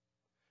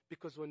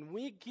 Because when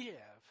we give,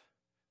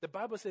 the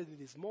Bible says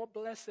it is more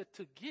blessed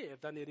to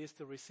give than it is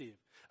to receive.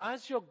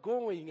 As you're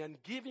going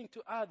and giving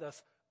to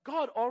others,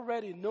 God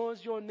already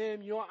knows your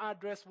name, your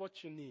address,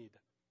 what you need.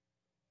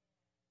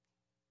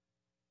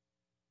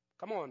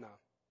 Come on now.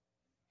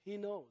 He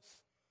knows.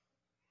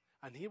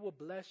 And he will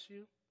bless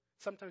you.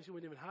 Sometimes you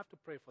wouldn't even have to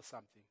pray for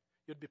something.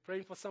 You'd be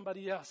praying for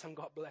somebody else and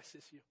God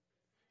blesses you.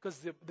 Because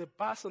the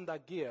person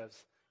that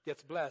gives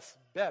gets blessed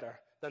better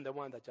than the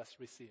one that just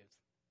receives.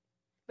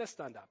 Let's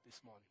stand up this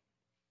morning.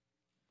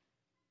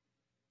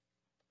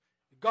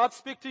 God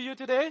speak to you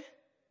today?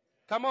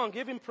 Come on,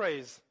 give him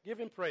praise. Give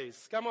him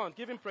praise. Come on,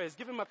 give him praise.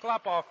 Give him a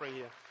clap offering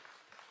here.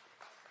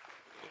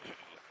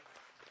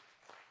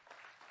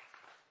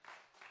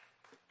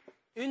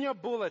 In your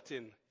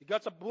bulletin, you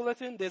got a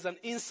bulletin, there's an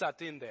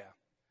insert in there.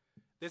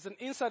 There's an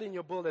insert in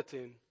your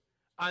bulletin,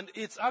 and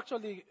it's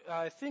actually,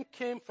 I think,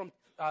 came from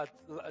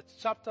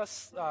chapter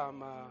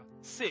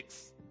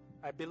 6,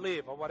 I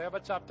believe, or whatever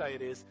chapter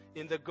it is,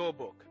 in the Go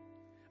book.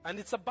 And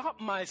it's about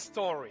my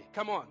story.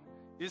 Come on.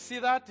 You see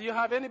that? Do you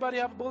have anybody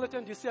have a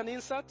bulletin? Do you see an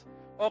insert?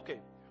 Okay.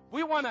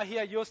 We want to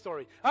hear your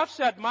story. I've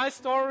shared my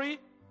story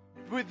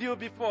with you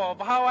before of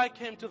how I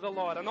came to the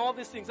Lord and all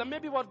these things, and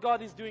maybe what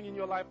God is doing in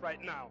your life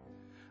right now.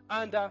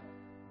 And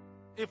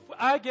if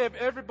I gave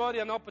everybody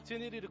an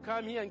opportunity to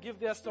come here and give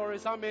their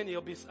stories, how many?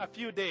 It'll be a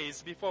few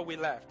days before we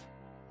left.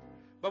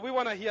 But we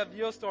want to hear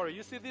your story.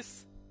 You see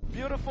this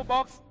beautiful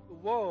box?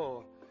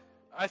 Whoa.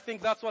 I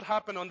think that's what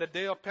happened on the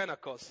day of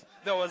Pentecost.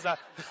 There was a...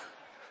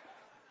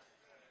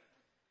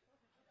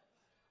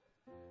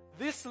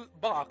 This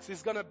box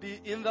is going to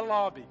be in the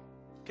lobby.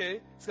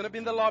 Okay? It's going to be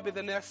in the lobby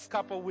the next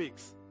couple of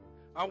weeks.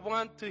 We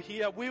want to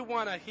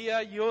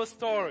hear your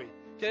story.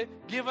 Okay?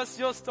 Give us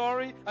your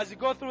story. As you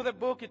go through the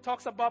book, it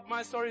talks about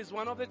my story. It's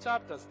one of the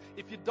chapters.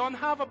 If you don't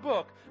have a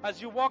book,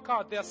 as you walk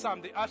out, there are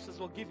some. The ushers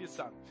will give you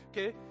some.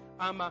 Okay?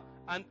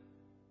 And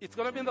it's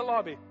going to be in the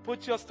lobby.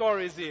 Put your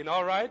stories in,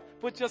 all right?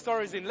 Put your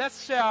stories in.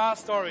 Let's share our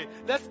story.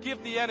 Let's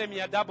give the enemy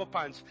a double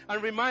punch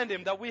and remind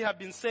him that we have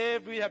been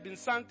saved, we have been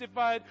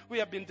sanctified, we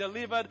have been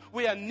delivered,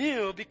 we are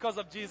new because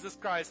of Jesus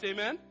Christ.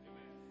 Amen?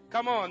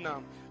 Come on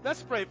now.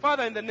 Let's pray.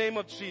 Father, in the name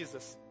of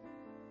Jesus,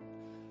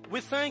 we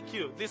thank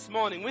you this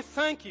morning. We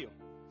thank you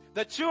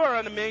that you are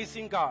an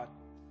amazing God.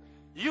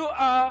 You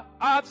are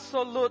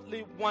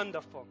absolutely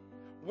wonderful.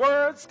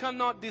 Words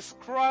cannot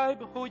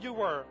describe who you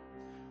were.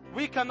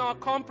 We cannot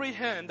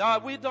comprehend.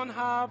 We don't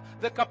have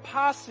the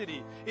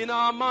capacity in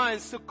our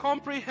minds to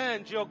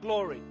comprehend your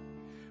glory.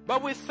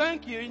 But we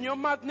thank you in your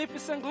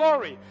magnificent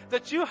glory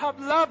that you have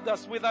loved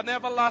us with an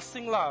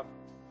everlasting love.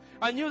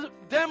 And you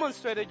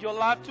demonstrated your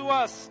love to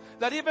us,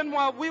 that even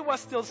while we were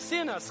still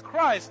sinners,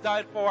 Christ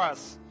died for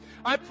us.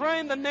 I pray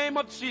in the name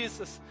of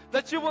Jesus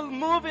that you will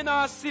move in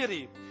our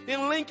city,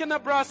 in Lincoln,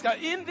 Nebraska,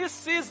 in this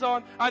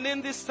season and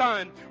in this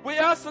time. We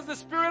ask that the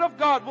Spirit of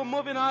God will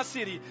move in our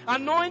city.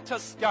 Anoint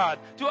us, God,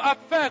 to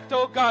affect,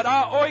 oh God,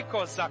 our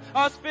oikos,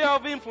 our sphere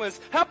of influence.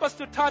 Help us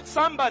to touch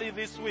somebody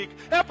this week.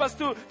 Help us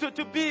to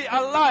be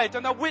a light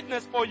and a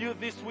witness for you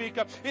this week.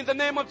 In the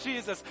name of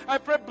Jesus, I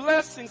pray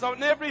blessings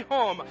on every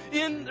home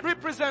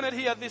represented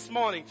here this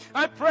morning.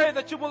 I pray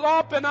that you will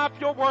open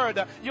up your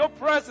word, your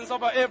presence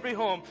over every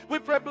home. We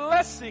pray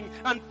blessing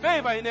and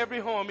favor in every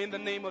home in the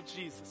name of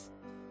Jesus.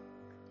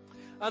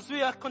 As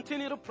we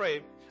continue to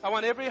pray, I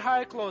want every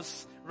eye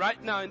closed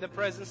right now in the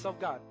presence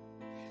of God.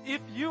 If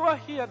you are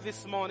here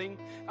this morning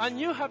and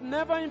you have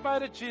never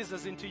invited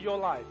Jesus into your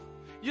life,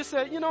 you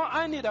say,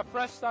 I need a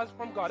fresh start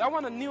from God. I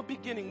want a new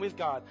beginning with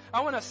God.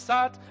 I want to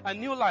start a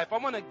new life. I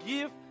want to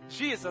give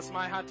Jesus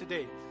my heart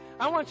today.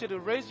 I want you to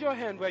raise your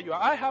hand where you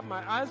are. I have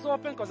my eyes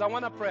open because I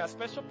want to pray a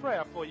special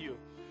prayer for you.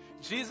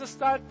 Jesus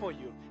died for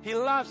you. He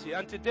loves you.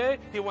 And today,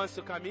 He wants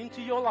to come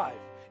into your life.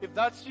 If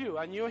that's you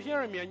and you're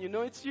hearing me and you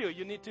know it's you,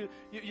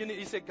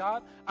 you say,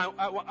 God,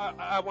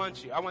 I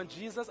want you. I want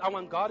Jesus. I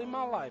want God in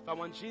my life. I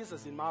want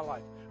Jesus in my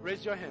life.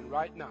 Raise your hand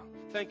right now.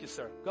 Thank you,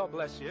 sir. God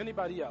bless you.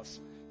 Anybody else?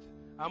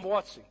 I'm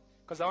watching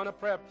because I want to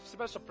pray a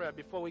special prayer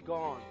before we go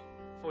on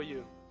for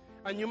you.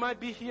 And you might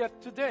be here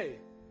today.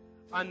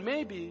 And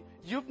maybe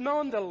you've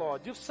known the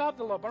Lord, you've served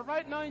the Lord, but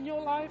right now in your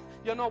life,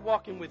 you're not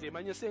walking with Him.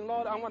 And you're saying,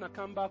 Lord, I want to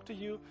come back to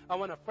you. I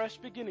want a fresh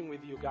beginning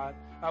with you, God.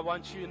 I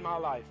want you in my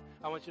life.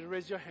 I want you to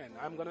raise your hand.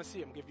 I'm going to see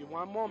Him. Give you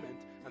one moment,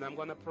 and I'm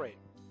going to pray.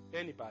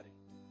 Anybody?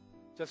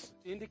 Just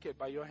indicate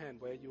by your hand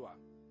where you are.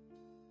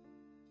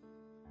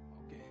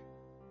 Okay.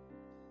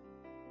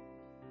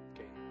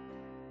 Okay.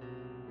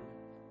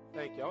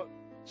 Thank you.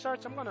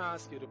 Church, I'm going to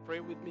ask you to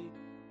pray with me.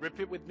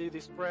 Repeat with me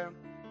this prayer.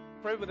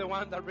 Pray with the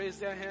one that raised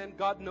their hand.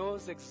 God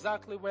knows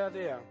exactly where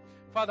they are.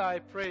 Father, I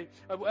pray.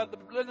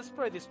 Let us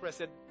pray this prayer.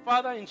 Said,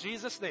 Father, in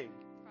Jesus' name,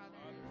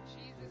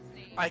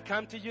 I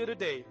come to you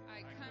today.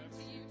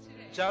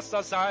 Just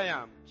as I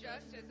am.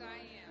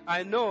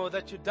 I know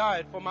that you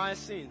died for my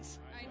sins.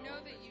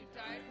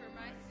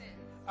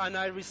 And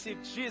I receive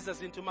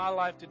Jesus into my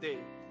life today.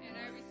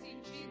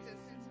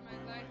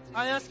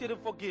 I ask you to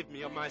forgive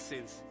me of my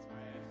sins.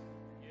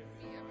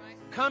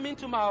 Come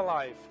into my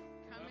life.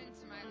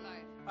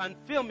 And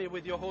fill me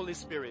with your Holy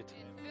Spirit.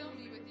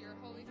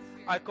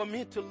 I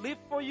commit to live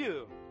for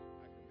you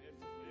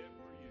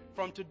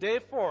from today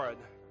forward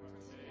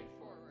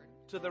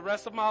to the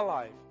rest of my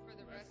life.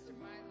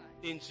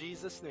 In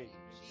Jesus' name.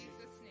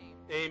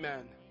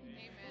 Amen.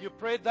 You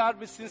prayed that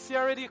with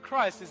sincerity.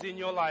 Christ is in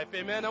your life.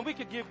 Amen. And we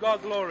could give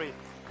God glory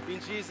in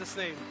Jesus'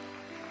 name.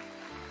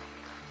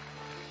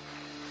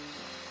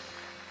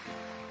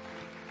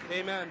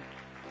 Amen.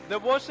 The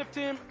worship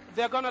team,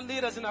 they're going to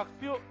lead us in a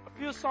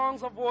few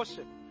songs of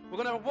worship.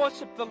 We're going to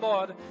worship the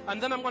Lord,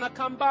 and then I'm going to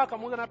come back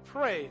and we're going to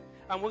pray,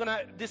 and we're going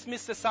to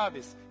dismiss the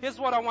service. Here's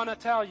what I want to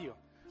tell you.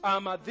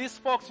 These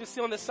folks you see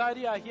on the side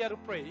here are here to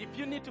pray. If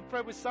you need to pray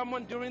with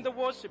someone during the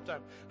worship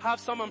time, have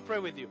someone pray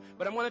with you.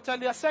 But I'm going to tell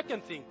you a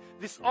second thing.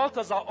 These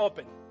altars are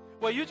open.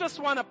 where you just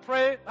want to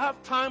pray,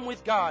 have time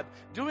with God.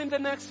 During the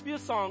next few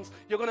songs,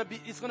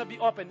 it's going to be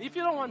open. If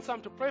you don't want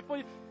someone to pray for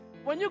you,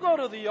 when you go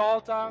to the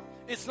altar,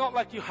 it's not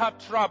like you have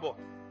trouble.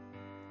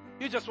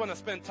 You just want to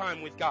spend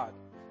time with God.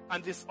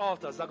 And these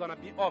altars are going to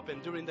be open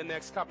during the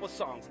next couple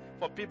songs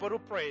for people to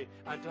pray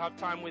and to have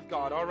time with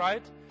God, all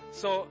right?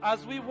 So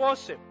as we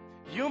worship,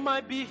 you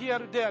might be here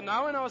today.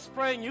 Now when I was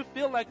praying, you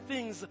feel like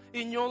things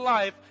in your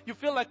life, you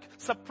feel like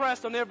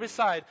suppressed on every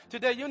side.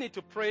 Today you need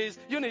to praise,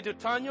 you need to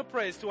turn your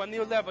praise to a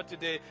new level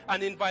today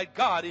and invite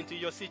God into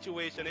your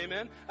situation,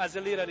 amen? As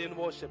a leader in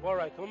worship. All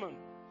right, come on.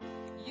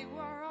 You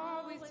are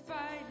always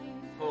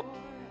fighting for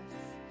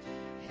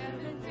us.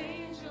 Heaven's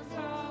angels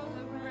all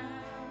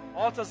around.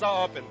 Altars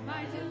are open.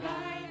 My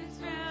delight is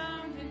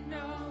found in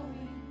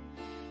knowing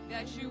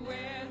that you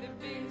wear the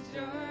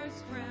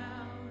victor's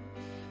crown.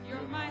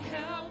 You're my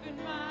help and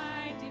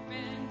my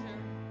defender.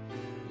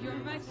 You're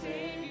my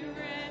savior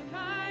and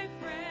my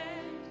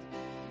friend.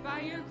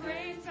 By your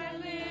grace I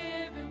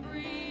live and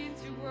breathe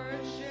to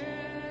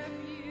worship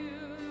you.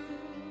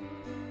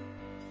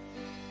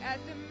 At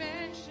the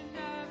mention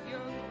of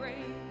your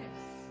greatness,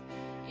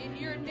 in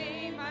your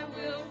name I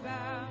will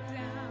bow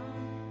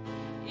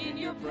down. In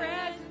your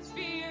presence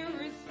fear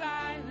is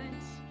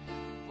silent,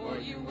 for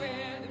you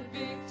wear the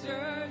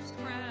victor's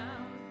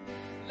crown.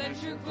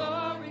 Let your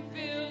glory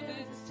fill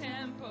this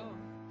temple.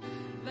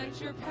 Let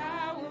your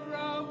power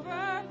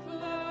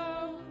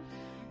overflow.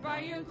 By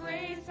your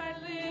grace I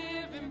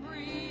live and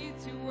breathe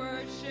to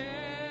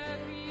worship